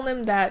kind of telling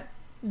him that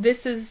this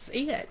is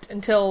it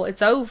until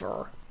it's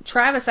over.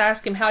 Travis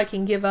asks him how he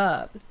can give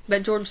up,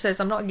 but George says,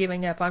 I'm not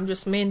giving up, I'm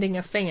just mending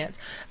a fence.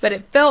 But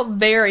it felt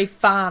very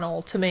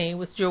final to me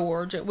with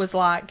George. It was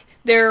like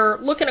they're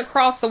looking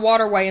across the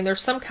waterway, and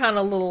there's some kind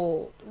of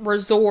little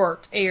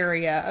resort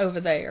area over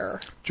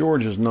there.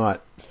 George is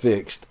not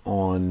fixed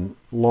on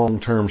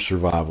long-term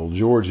survival.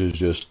 George is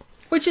just...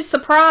 Which is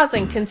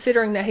surprising,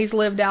 considering that he's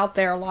lived out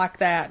there like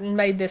that and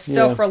made this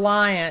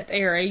self-reliant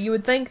area. You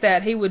would think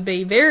that he would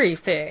be very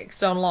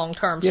fixed on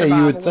long-term survival. Yeah,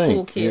 you would with think.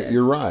 Little kids.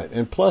 You're right.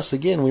 And plus,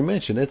 again, we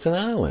mentioned it's an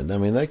island. I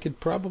mean, they could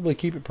probably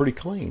keep it pretty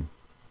clean.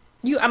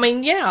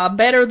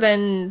 Better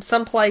than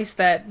some place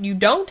that you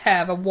don't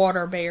have a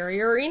water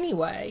barrier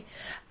anyway.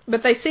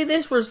 But they see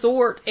this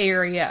resort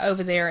area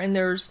over there, and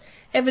there's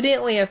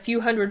evidently a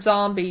few hundred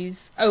zombies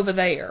over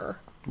there.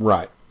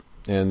 Right.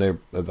 And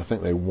I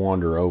think they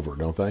wander over,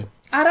 don't they?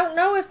 I don't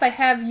know if they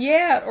have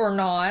yet or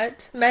not,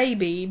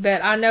 maybe,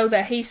 but I know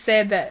that he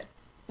said that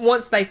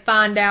once they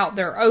find out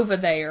they're over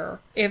there,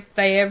 if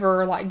they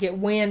ever get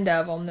wind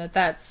of them,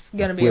 that's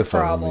going to be a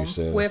problem.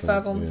 Whiff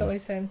of them, so he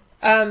said.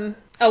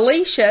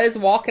 Alicia is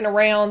walking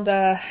around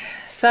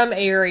some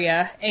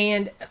area,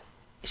 and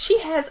she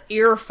has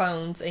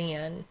earphones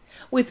in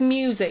with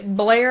music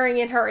blaring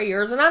in her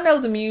ears. And I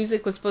know the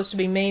music was supposed to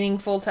be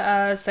meaningful to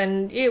us,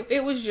 and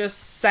it was just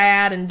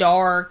sad and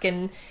dark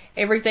and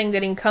everything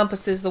that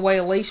encompasses the way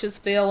Alicia's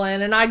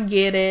feeling. And I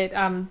get it.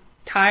 I'm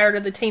tired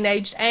of the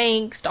teenage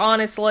angst,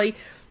 honestly,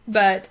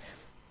 but...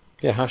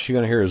 Yeah, how's she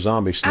going to hear a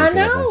zombie sneaking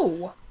I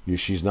know.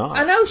 She's not.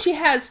 I know she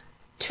has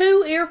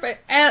two earphones.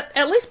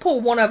 At least pull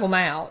one of them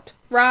out,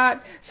 right?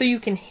 So you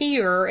can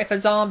hear if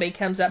a zombie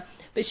comes up.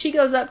 But she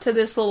goes up to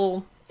this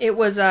little... It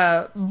was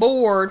a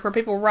board where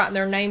people were writing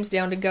their names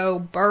down to go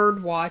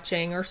bird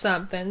watching or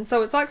something.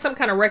 So it's like some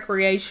kind of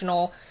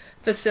recreational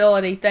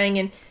facility thing.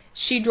 And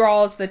she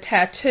draws the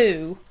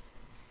tattoo,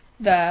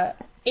 the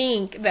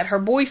ink that her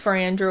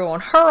boyfriend drew on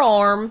her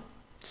arm,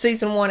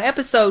 season 1,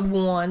 episode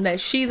 1, that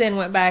she then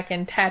went back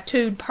and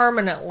tattooed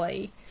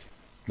permanently.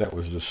 That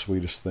was the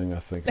sweetest thing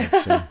I think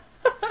I've seen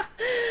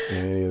in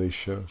any of these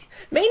shows.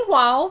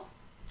 Meanwhile,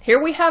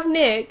 here we have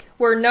Nick,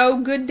 where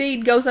no good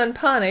deed goes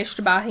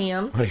unpunished by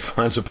him. When he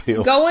finds a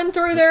pill. Going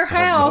through their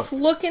house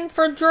looking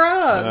for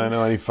drugs. I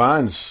know, and he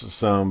finds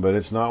some, but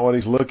it's not what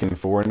he's looking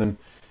for. And then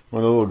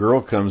when the little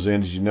girl comes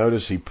in, did you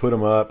notice he put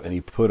them up, and he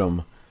put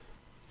them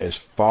as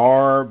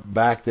far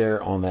back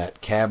there on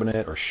that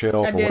cabinet or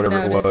shelf or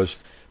whatever it was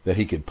that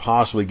he could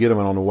possibly get them.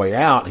 And on the way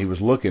out, he was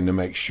looking to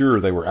make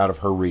sure they were out of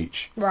her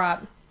reach. Right.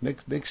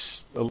 Nick's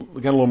got a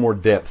little more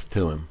depth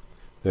to him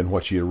than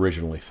what you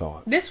originally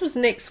thought. This was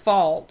Nick's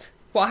fault.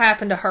 What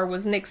happened to her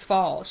was Nick's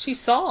fault. She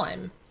saw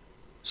him.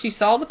 She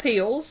saw the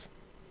pills.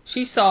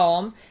 She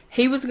saw him.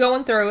 He was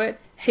going through it.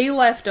 He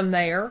left them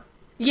there.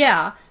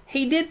 Yeah,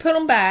 he did put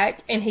them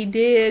back, and he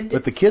did.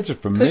 But the kids are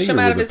familiar push them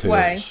out with of the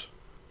his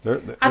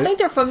pills. way. I think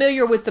they're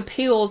familiar with the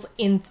pills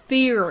in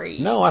theory.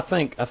 No, I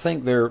think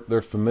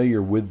they're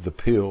familiar with the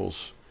pills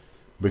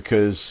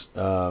because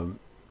the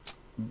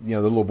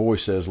little boy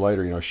says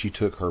later, she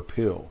took her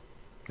pill.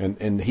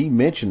 And he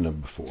mentioned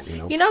them before,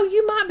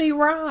 You might be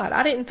right.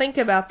 I didn't think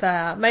about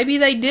that. Maybe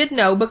they did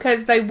know,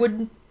 because they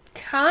would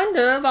kind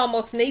of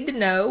almost need to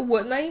know,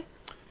 wouldn't they?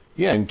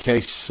 Yeah, in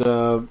case,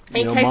 mom or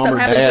to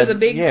dad, the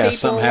big people.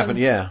 Something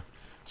happened,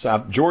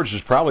 So George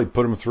has probably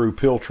put them through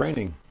pill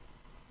training.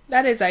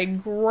 That is a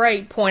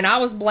great point. I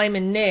was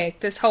blaming Nick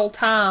this whole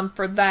time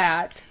for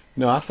that.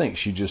 No, I think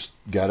she just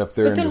got up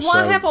there and decided... But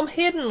then why have them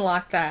hidden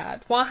like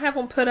that? Why have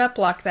them put up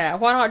like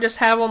that? Why not just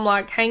have them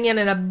hanging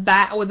in a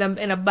baggie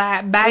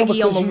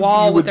on the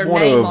wall with their name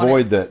on it? You would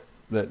want to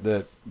avoid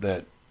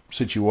that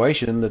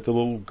situation that the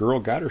little girl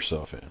got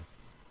herself in.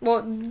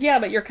 Well, yeah,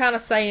 but you're kind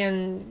of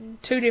saying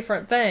two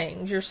different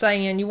things. You're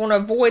saying you want to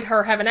avoid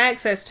her having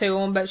access to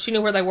them, but she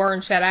knew where they were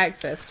and she had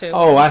access to them.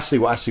 Oh, I see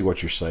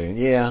what you're saying.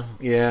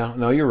 Yeah.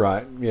 No, you're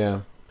right.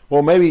 Yeah.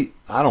 Well, maybe,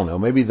 I don't know,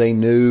 maybe they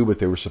knew, but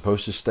they were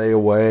supposed to stay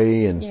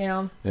away,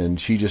 and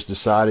she just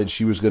decided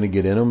she was going to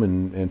get in them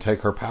and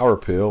take her power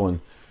pill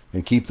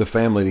and keep the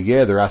family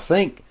together. I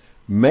think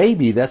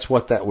maybe that's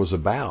what that was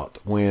about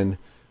when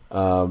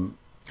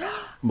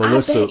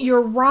Melissa... I bet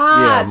you're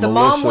right. The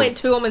mom went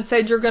to him and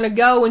said, you're going to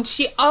go, and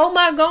she, oh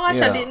my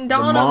gosh, I didn't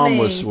dawn on me.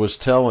 The mom was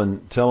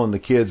telling the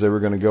kids they were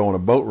going to go on a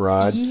boat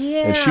ride,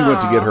 and she went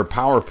to get her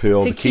power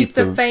pill to keep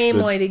the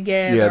family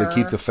together. Yeah, to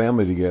keep the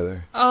family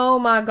together. Oh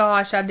my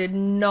gosh, I did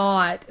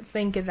not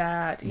think of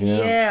that.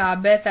 Yeah, I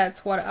bet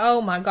that's what,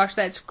 oh my gosh,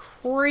 that's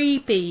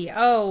creepy.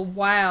 Oh,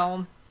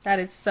 wow. That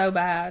is so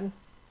bad.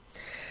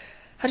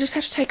 I just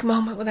have to take a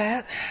moment with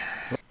that.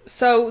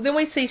 So then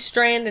we see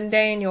Strand and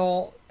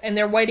Daniel, and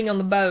they're waiting on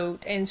the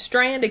boat, and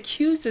Strand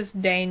accuses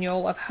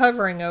Daniel of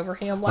hovering over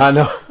him. I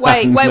know.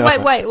 Wait,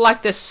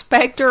 like the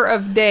specter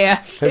of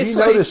death.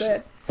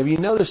 Have Have you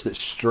noticed that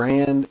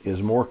Strand is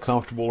more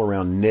comfortable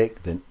around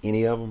Nick than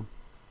any of them?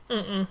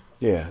 Mm-mm.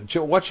 Yeah.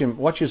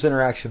 Watch his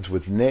interactions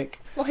with Nick.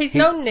 Well, he's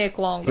known Nick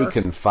longer.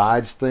 He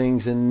confides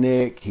things in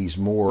Nick. He's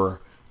more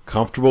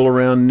comfortable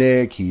around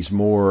Nick. He's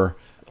more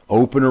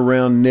open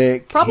around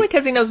Nick. Probably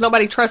because he knows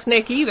nobody trusts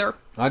Nick either.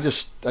 I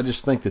just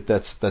think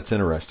that's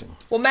interesting.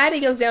 Well,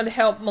 Maddie goes down to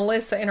help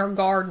Melissa in her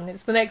garden.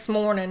 It's the next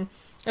morning.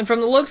 And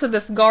from the looks of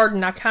this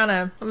garden, I kind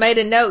of made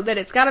a note that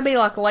it's got to be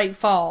like late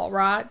fall,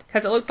 right?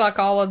 Because it looked like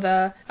all of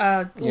the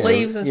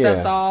leaves and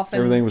stuff's off.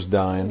 And everything was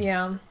dying.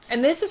 Yeah.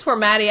 And this is where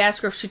Maddie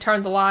asked her if she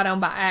turned the light on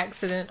by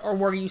accident or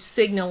were you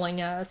signaling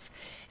us.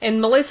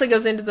 And Melissa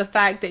goes into the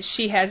fact that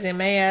she has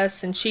MS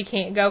and she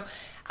can't go.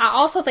 I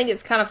also think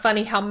it's kind of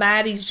funny how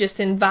Maddie's just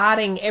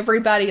inviting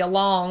everybody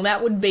along.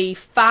 That would be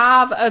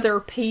 5 other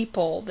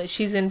people that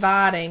she's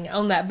inviting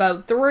on that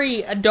boat.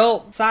 3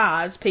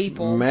 adult-sized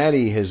people.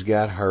 Maddie has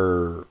got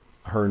her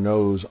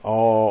nose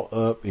all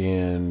up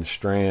in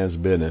Strand's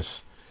business,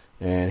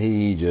 and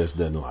he just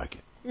doesn't like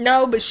it.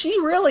 No, but she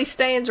really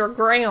stands her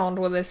ground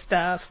with this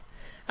stuff.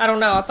 I don't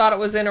know. I thought it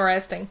was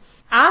interesting.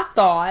 I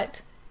thought,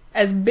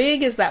 as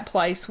big as that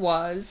place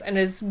was, and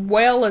as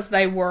well as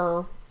they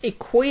were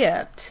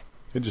equipped,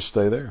 he'd just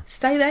stay there.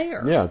 Stay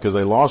there. Yeah, because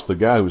they lost the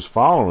guy who was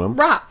following them.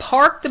 Right.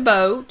 Park the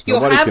boat. You'll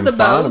Nobody have can the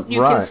find boat. him.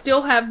 You Right. can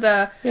still have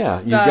the... Yeah,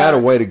 you've got a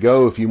way to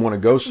go if you want to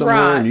go somewhere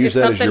Right. and use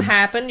If that as something your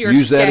happened, your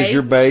use that as escape.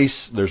 your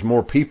base. There's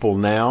more people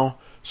now,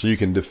 so you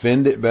can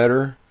defend it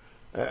better.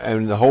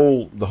 And the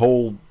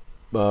whole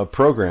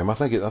program, I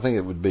think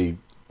it would be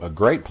a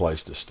great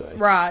place to stay.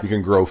 Right. You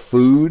can grow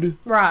food.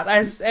 Right,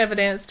 as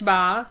evidenced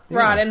by. Yeah.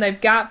 Right, and they've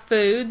got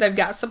food, they've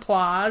got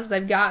supplies,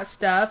 they've got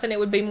stuff, and it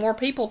would be more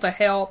people to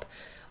help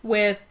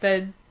with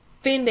the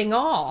fending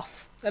off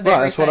of Right,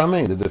 everything. that's what I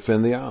mean, to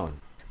defend the island.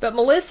 But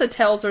Melissa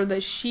tells her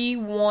that she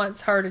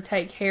wants her to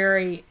take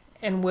Harry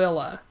and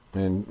Willa.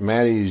 And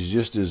Maddie is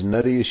just as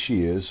nutty as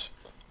she is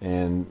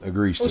and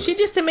agrees to Well, she it.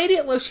 just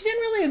immediately, she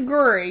didn't really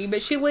agree, but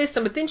she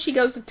listened, but then she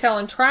goes to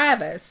telling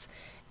Travis,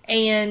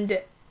 and...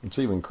 It's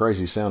even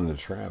crazy sounding to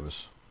Travis.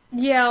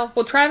 Yeah,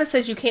 well, Travis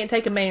says you can't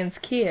take a man's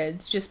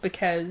kids just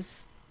because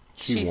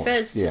she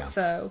says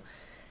so.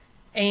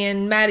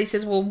 And Maddie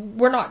says, well,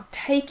 we're not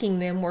taking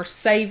them, we're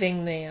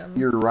saving them.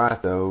 You're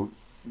right, though.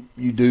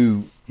 You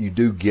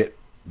do get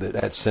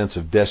that sense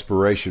of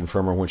desperation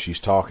from her when she's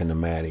talking to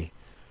Maddie.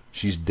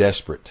 She's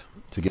desperate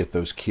to get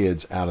those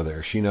kids out of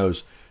there. She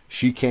knows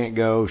she can't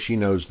go. She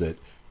knows that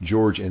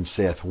George and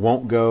Seth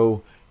won't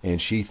go,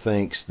 and she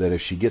thinks that if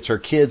she gets her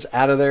kids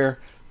out of there,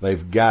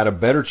 they've got a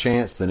better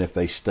chance than if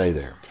they stay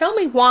there. Tell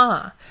me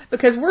why.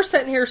 Because we're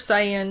sitting here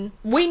saying,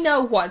 we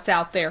know what's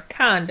out there,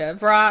 kind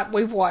of, right?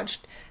 We've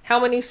watched how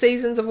many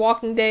seasons of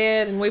Walking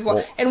Dead, and we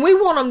want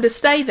them to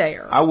stay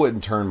there. I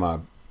wouldn't turn my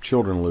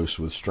children loose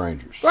with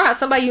strangers. Right,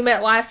 somebody you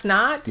met last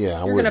night,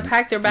 Yeah, you're going to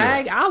pack their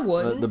bag? Yeah. I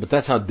wouldn't. But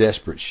that's how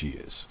desperate she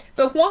is.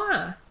 But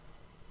why?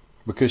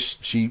 Because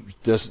she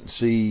doesn't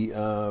see,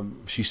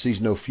 she sees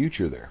no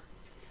future there.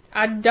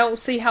 I don't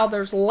see how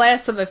there's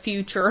less of a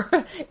future,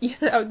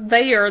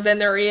 there than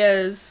there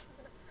is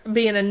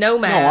being a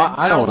nomad. No,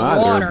 I don't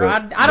either. Water.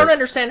 I don't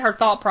understand her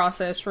thought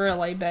process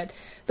really, but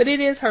it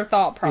is her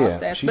thought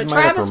process. Yeah, but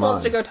Travis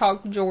wants to go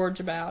talk to George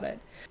about it.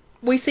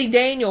 We see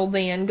Daniel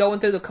then going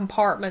through the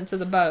compartments of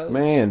the boat.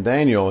 Man,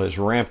 Daniel has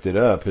ramped it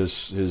up.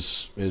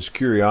 His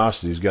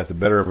curiosity's got the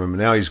better of him.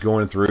 Now he's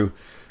going through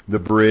the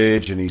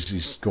bridge, and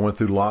he's going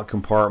through locked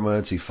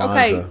compartments. He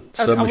finds a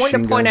submachine I wanted to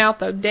point gun. out,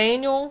 though,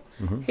 Daniel,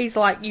 he's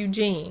like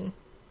Eugene,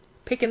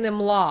 picking them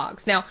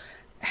locks. Now,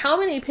 how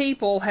many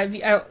people have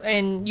you,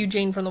 and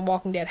Eugene from The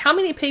Walking Dead, how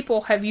many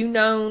people have you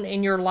known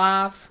in your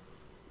life,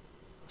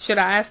 should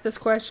I ask this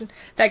question,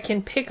 that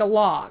can pick a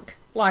lock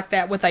like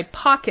that with a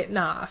pocket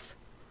knife?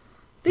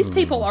 These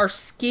people are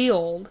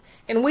skilled,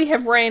 and we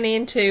have ran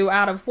into,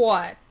 out of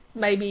what,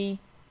 maybe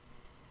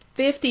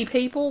 50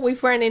 people,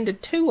 we've ran into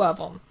 2 of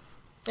them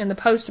in the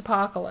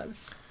post-apocalypse.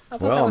 I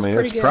thought that was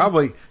pretty good.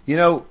 Probably,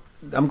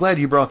 I'm glad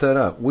you brought that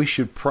up. We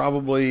should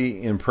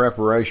probably, in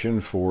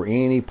preparation for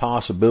any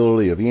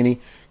possibility of any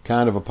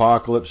kind of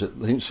apocalypse,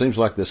 it seems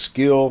like the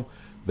skill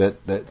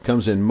that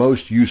comes in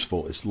most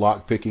useful is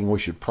lock picking. We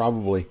should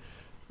probably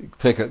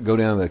go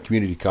down to the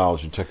community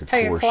college and take a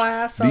course. A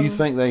class. Do you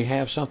think they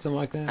have something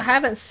like that? I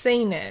haven't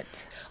seen it.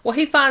 Well,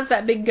 he finds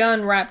that big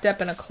gun wrapped up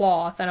in a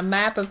cloth and a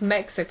map of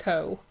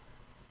Mexico.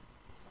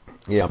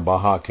 Yeah,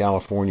 Baja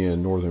California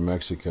and northern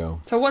Mexico.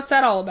 So what's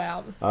that all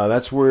about?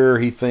 That's where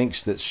he thinks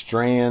that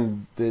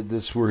Strand,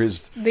 that's where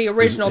the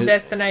original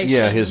destination.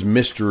 Yeah, his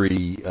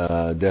mystery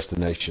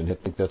destination. I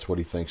think that's what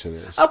he thinks it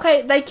is.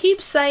 Okay, they keep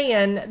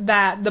saying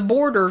that the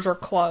borders are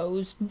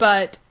closed,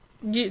 but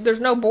there's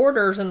no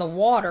borders in the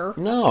water.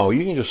 No,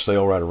 you can just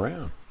sail right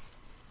around.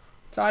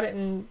 So I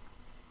didn't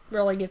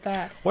really get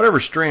that.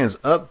 Whatever Strand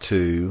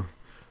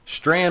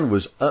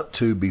was up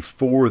to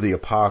before the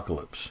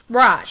apocalypse.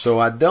 Right. So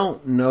I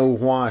don't know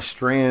why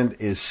Strand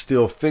is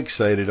still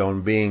fixated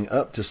on being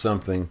up to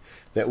something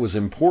that was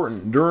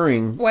important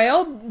during.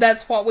 Well,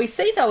 that's what we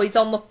see, though. He's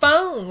on the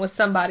phone with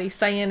somebody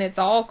saying it's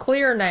all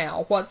clear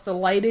now. What's the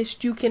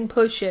latest you can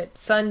push it?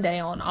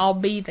 Sundown. I'll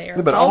be there.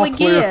 Yeah, but all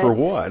clear for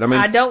what? I mean,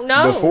 I don't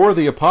know. Before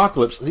the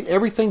apocalypse,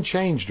 everything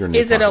changed during the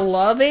apocalypse. Is it a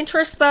love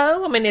interest,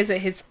 though? I mean, is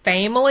it his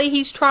family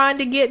he's trying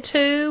to get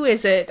to?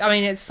 Is it? I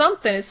mean, it's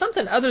something. It's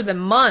something other than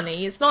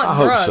money. It's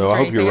not drugs. I hope so. Or I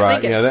hope anything. you're right.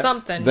 I think it's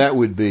something. That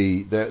would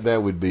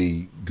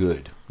be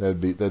good.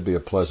 That'd be a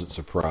pleasant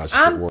surprise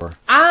if it were.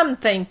 I'm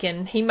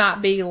thinking he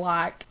might be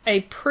like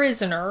a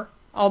prisoner,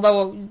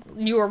 although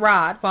you were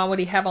right. Why would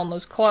he have on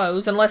those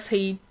clothes? Unless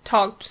he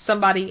talked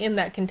somebody in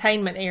that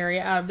containment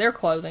area out of their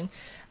clothing,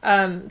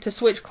 to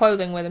switch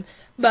clothing with him.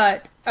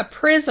 But a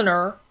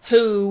prisoner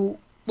who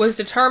was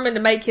determined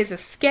to make his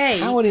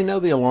escape. How would he know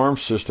the alarm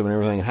system and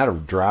everything, how to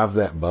drive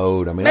that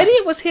boat? I mean, maybe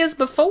it was his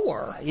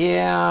before.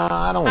 Yeah,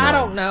 I don't know. I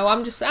don't know.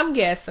 I'm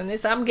guessing.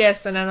 I'm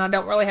guessing, and I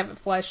don't really have it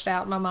fleshed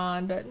out in my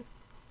mind, but...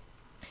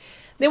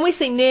 Then we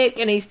see Nick,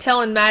 and he's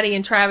telling Maddie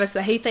and Travis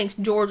that he thinks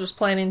George was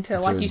planning to,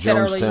 like you said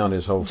earlier,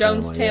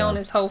 Jonestown,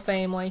 his whole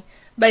family,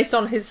 based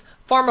on his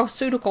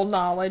pharmaceutical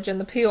knowledge and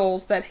the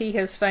pills that he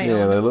has found.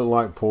 Yeah, they look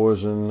like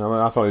poison. I mean,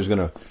 I thought he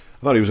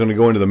was gonna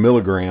go into the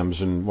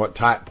milligrams and what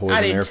type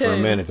poison there for a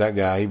minute. That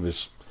guy,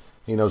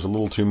 he knows a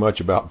little too much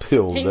about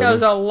pills. He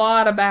knows a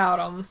lot about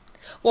them.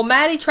 Well,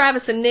 Maddie,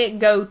 Travis, and Nick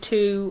go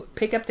to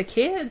pick up the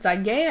kids, I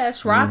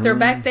guess, right? Mm-hmm. They're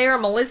back there,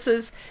 and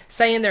Melissa's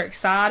saying they're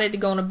excited to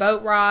go on a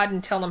boat ride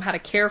and tell them how to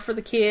care for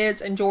the kids,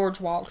 and George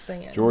walks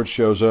in. George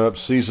shows up,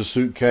 sees a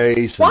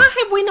suitcase. Why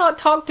have we not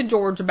talked to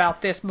George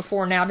about this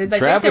before now? Did they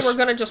think they were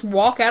going to just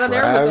walk out of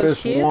there with those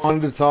kids? Travis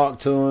wanted to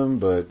talk to him,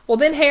 but... Well,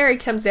 then Harry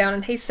comes down,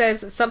 and he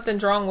says that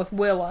something's wrong with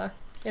Willa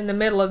in the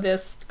middle of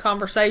this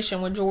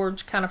conversation with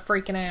George kind of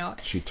freaking out.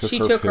 She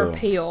took her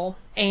pill.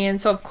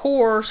 And so, of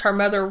course, her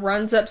mother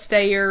runs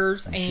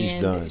upstairs,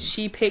 and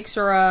she picks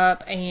her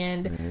up,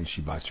 and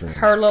she bites her.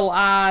 Her little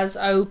eyes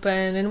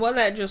open, and wasn't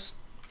that just...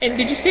 And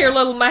did you see her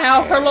little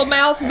mouth? Her little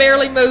mouth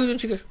barely moves,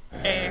 and she goes,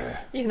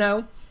 you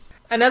know.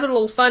 Another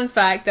little fun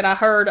fact that I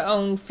heard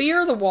on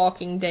Fear the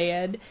Walking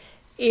Dead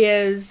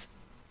is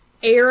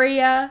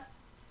Aria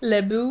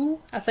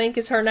LeBeau, I think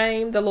is her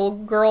name, the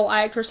little girl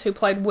actress who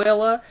played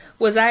Willa,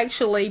 was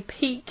actually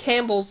Pete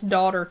Campbell's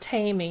daughter,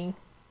 Tammy,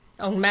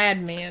 on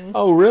Mad Men.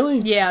 Oh,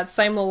 really? Yeah,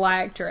 same little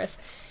actress.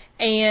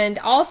 And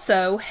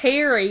also,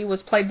 Harry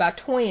was played by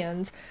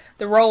twins.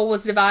 The role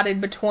was divided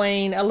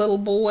between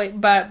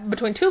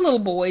between two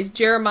little boys,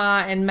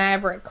 Jeremiah and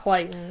Maverick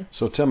Clayton.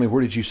 So tell me,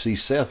 where did you see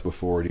Seth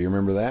before? Do you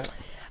remember that?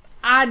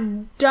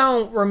 I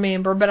don't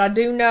remember, but I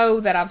do know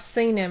that I've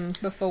seen him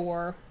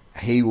before.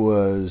 He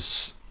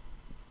was...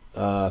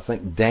 I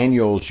think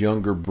Daniel's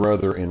younger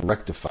brother in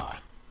Rectify.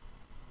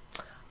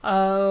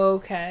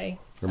 Okay.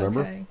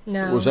 Remember? Okay.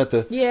 No. Was that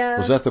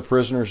the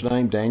prisoner's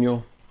name,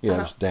 Daniel? Yeah, it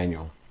was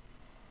Daniel.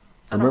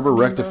 Remember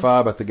Rectify,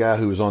 about the guy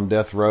who was on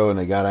death row and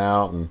they got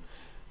out and...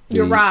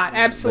 You're right,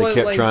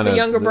 absolutely. The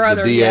younger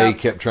brother. The DA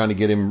kept trying to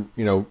get him,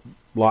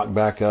 locked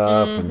back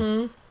up. Mm-hmm.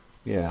 And,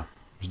 yeah,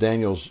 it was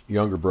Daniel's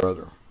younger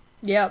brother.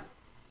 Yep.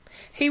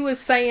 They were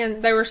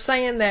saying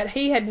that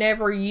he had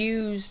never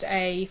used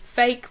a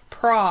fake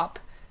prop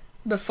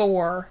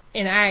before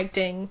in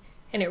acting,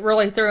 and it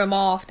really threw him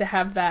off to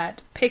have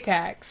that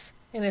pickaxe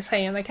in his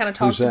hand. They kind of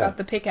talked about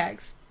the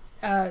pickaxe,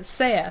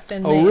 Seth.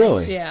 And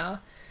really? Yeah.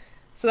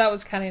 So that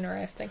was kind of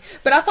interesting.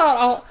 But I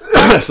thought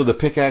so the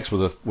pickaxe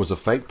was a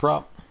fake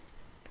prop?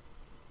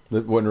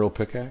 That wasn't a real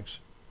pickaxe?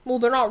 Well,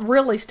 they're not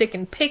really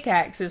sticking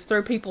pickaxes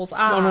through people's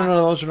eyes.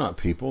 No, those are not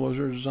people. Those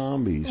are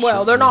zombies.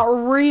 Well, they're not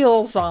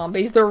real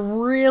zombies. They're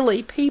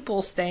really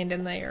people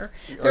standing there.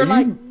 They're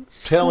are you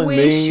telling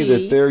me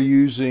that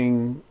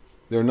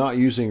they're not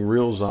using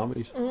real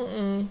zombies?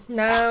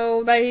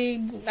 No, they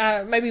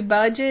maybe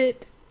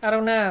budget. I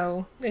don't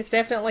know. It's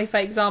definitely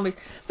fake zombies.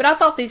 But I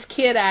thought these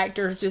kid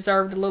actors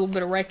deserved a little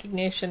bit of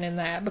recognition in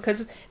that, because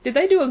did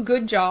they do a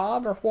good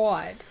job or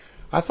what?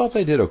 I thought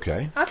they did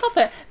okay. I thought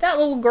that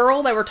little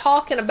girl they were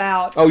talking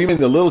about... Oh, you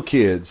mean the little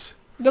kids?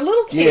 The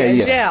little kids,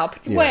 yeah.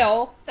 Yeah.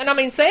 Well, and I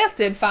mean, Seth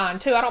did fine,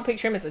 too. I don't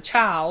picture him as a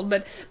child,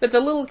 but the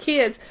little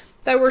kids,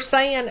 they were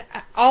saying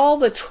all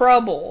the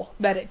trouble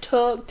that it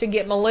took to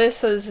get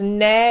Melissa's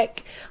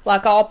neck,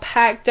 like, all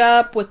packed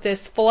up with this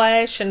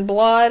flesh and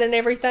blood and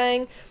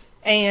everything,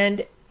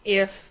 and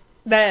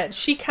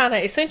she kind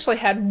of essentially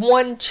had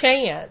one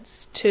chance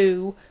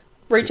to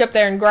reach up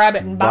there and grab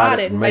it and bite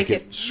it and make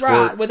it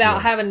right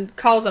without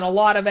causing a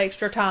lot of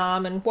extra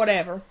time and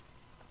whatever.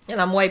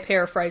 And I'm way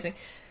paraphrasing.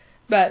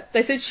 But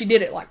they said she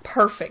did it like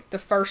perfect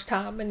the first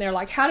time. And they're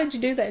like, how did you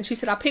do that? And she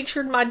said, I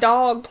pictured my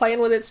dog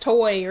playing with its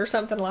toy or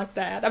something like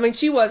that. I mean,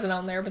 she wasn't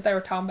on there, but they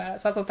were talking about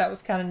it. So I thought that was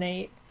kind of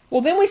neat.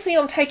 Well, then we see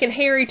them taking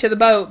Harry to the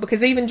boat,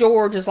 because even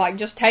George is like,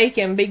 just take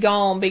him, be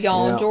gone, be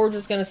gone. Yeah. George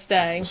is going to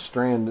stay.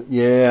 Stranded.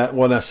 Yeah.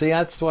 Well, now, see,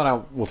 that's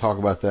what we'll talk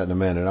about that in a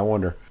minute. I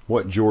wonder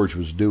what George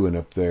was doing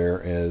up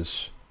there as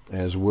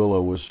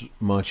Willow was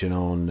munching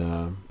on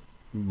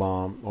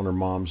her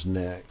mom's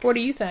neck. What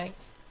do you think?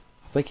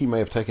 I think he may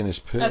have taken his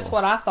pill. That's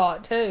what I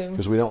thought, too.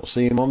 Because we don't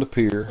see him on the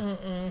pier.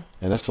 Mm-mm.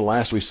 And that's the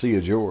last we see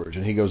of George.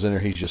 And he goes in there,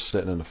 he's just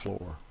sitting on the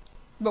floor.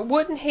 But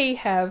wouldn't he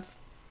have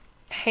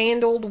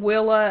handled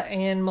Willa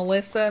and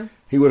Melissa?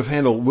 He would have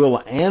handled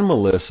Willa and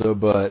Melissa,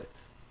 but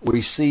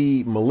we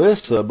see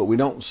Melissa, but we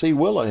don't see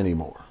Willa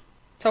anymore.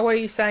 So what are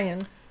you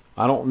saying?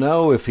 I don't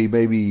know if he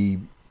maybe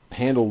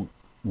handled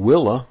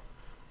Willa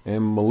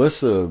and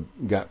Melissa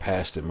got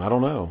past him. I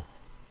don't know.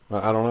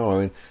 I don't know.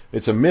 I mean,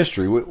 it's a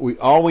mystery.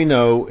 All we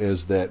know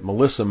is that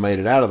Melissa made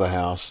it out of the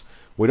house.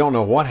 We don't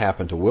know what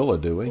happened to Willa,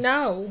 do we?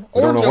 No.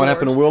 We don't know George. what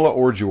happened to Willa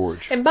or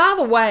George. And by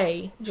the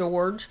way,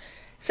 George,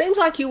 seems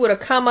like you would have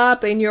come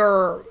up in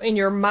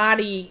your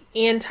mighty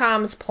end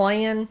times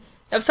plan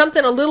of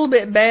something a little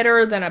bit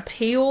better than a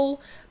pill.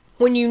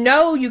 When you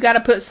know you got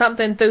to put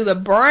something through the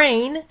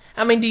brain.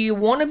 I mean, do you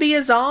want to be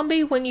a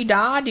zombie when you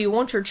die? Do you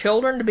want your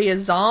children to be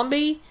a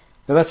zombie?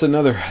 Now, that's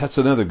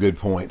another good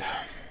point.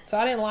 So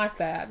I didn't like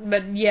that.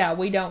 But yeah,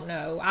 we don't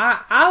know.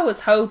 I was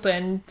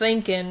hoping,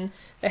 thinking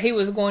that he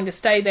was going to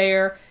stay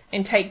there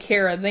and take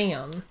care of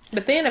them.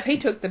 But then if he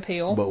took the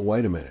pill... But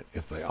wait a minute.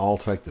 If they all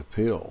take the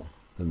pill,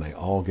 then they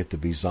all get to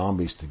be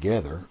zombies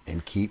together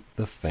and keep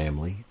the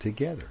family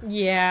together.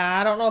 Yeah,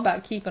 I don't know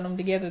about keeping them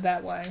together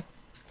that way.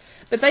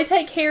 But they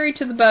take Harry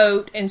to the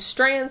boat, and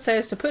Strand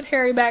says to put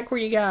Harry back where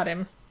you got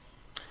him.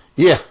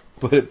 Yeah,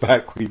 put it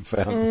back where you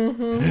found him.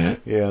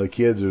 Mm-hmm. Yeah, the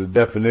kids are the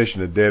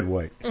definition of dead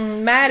weight.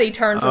 Maddie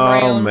turns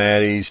around. Oh,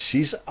 Maddie,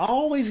 she's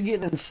always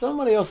getting in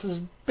somebody else's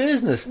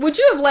business. Would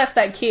you have left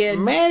that kid?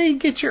 Maddie,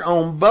 get your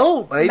own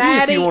boat, baby,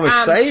 Maddie, if you want to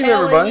I'm save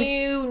everybody. telling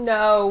you,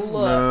 no,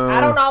 look, No. I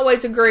don't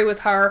always agree with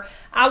her.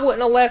 I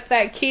wouldn't have left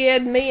that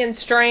kid. Me and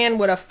Strand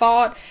would have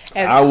fought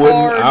as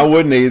hard. I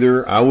wouldn't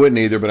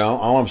either, but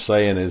all I'm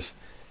saying is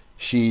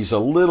she's a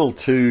little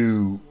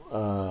too...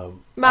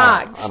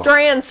 Mike,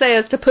 Strand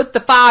says to put the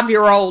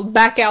 5-year-old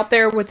back out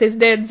there with his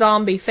dead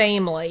zombie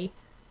family.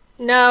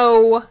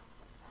 No,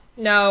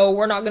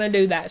 we're not going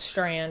to do that,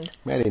 Strand.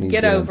 Maddie needs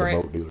Get to over go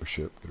it. to the boat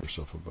dealership, get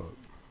herself a boat.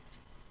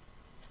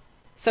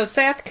 So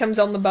Seth comes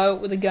on the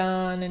boat with a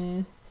gun,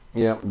 and...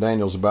 Yeah,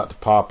 Daniel's about to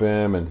pop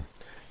him, and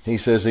he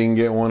says he can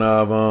get one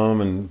of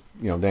them, and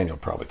Daniel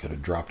probably could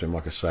have dropped him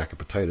like a sack of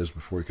potatoes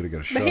before he could have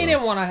got a shot. But he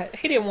didn't want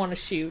to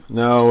shoot.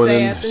 No,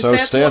 Seth. so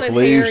Seth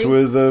leaves Harry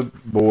with the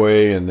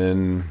boy, and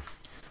then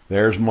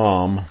there's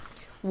Mom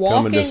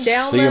walking coming to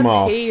down see him the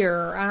off.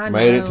 pier. I know.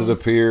 Made it to the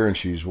pier, and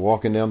she's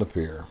walking down the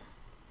pier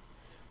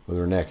with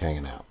her neck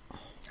hanging out.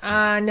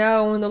 I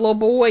know, and the little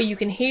boy, you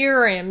can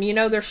hear him.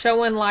 They're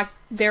showing like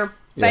their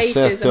faces.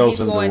 Yeah, Seth tells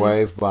and him going, to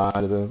wave by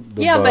to the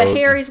yeah, boat. but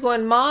Harry's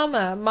going,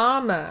 Mama,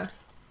 Mama.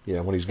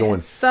 Yeah, when he's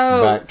going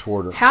so, back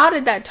toward her. How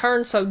did that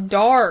turn so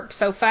dark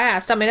so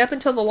fast? I mean, up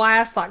until the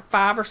last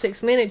 5 or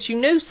 6 minutes, you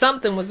knew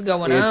something was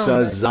going on.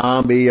 It's a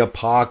zombie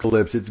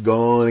apocalypse. It's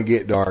going to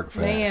get dark fast.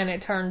 Man,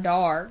 it turned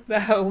dark,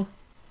 though.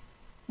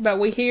 But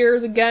we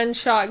hear the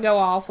gunshot go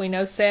off. We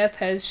know Seth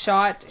has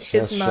shot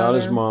his mother. Shot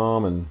his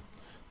mom, and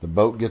the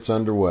boat gets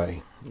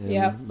underway. And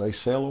yep. They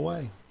sail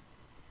away.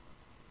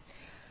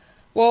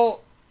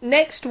 Well,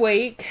 next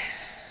week...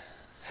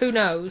 Who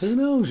knows? Who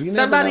knows? You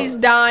never Somebody's know.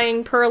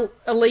 dying per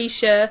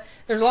Alicia.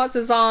 There's lots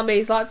of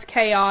zombies, lots of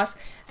chaos.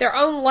 Their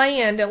own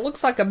land, it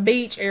looks like a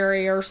beach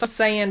area or some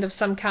sand of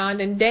some kind,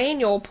 and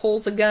Daniel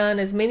pulls a gun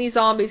as many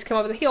zombies come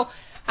over the hill.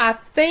 I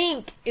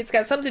think it's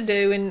got something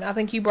to do, and I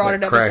think you brought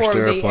it up before,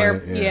 with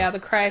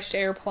the crashed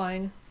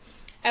airplane.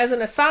 As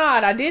an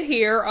aside, I did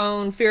hear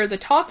on Fear the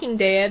Talking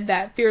Dead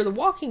that Fear the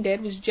Walking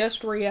Dead was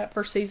just re-up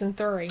for Season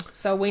 3.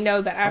 So we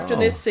know that after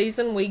this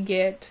season, we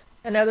get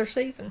another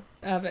season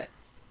of it.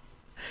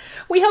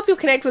 We hope you'll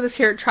connect with us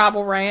here at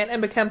Tribal Rant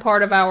and become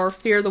part of our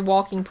Fear the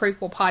Walking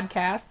prequel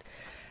podcast.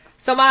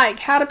 So, Mike,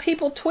 how do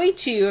people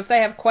tweet you if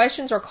they have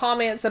questions or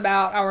comments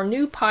about our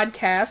new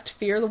podcast,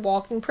 Fear the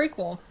Walking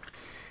prequel?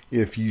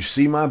 If you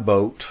see my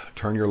boat,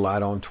 turn your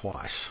light on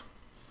twice.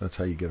 That's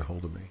how you get a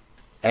hold of me.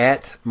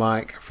 At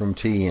Mike from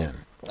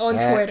TN. On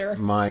Twitter.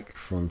 Mike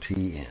from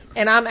TN.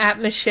 And I'm at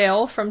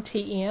Michelle from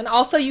TN.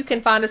 Also, you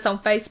can find us on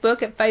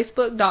Facebook at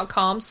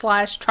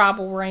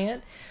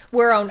facebook.com/tribalrant.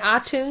 We're on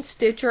iTunes,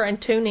 Stitcher,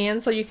 and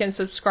TuneIn, so you can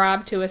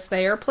subscribe to us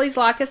there. Please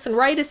like us and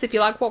rate us if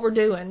you like what we're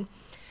doing.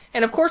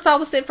 And, of course, all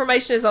this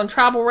information is on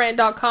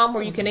tribalrant.com,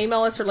 where you can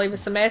email us or leave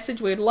us a message.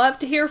 We'd love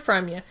to hear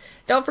from you.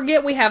 Don't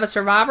forget, we have a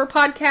Survivor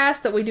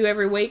podcast that we do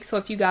every week, so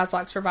if you guys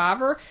like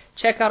Survivor,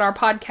 check out our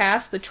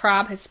podcast, The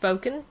Tribe Has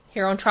Spoken,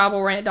 here on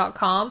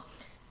tribalrant.com.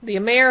 The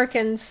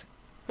Americans...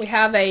 We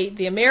have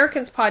the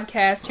Americans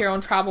podcast here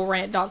on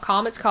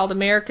tribalrant.com. It's called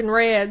American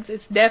Reds.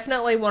 It's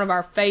definitely one of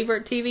our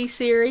favorite TV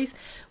series.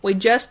 We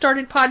just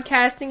started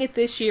podcasting it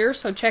this year,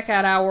 so check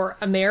out our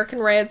American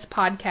Reds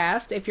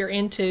podcast if you're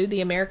into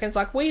the Americans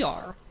like we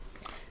are.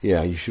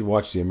 Yeah, you should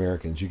watch The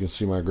Americans. You can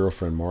see my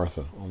girlfriend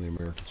Martha on The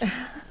Americans.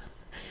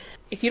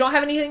 If you don't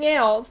have anything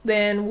else,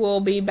 then we'll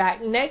be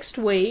back next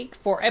week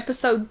for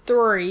episode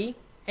 3,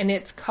 and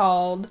it's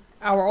called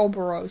Our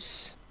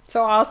Oberos.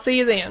 So I'll see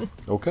you then.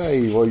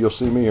 Okay, well, you'll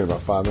see me here in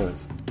about 5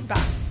 minutes.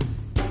 Bye.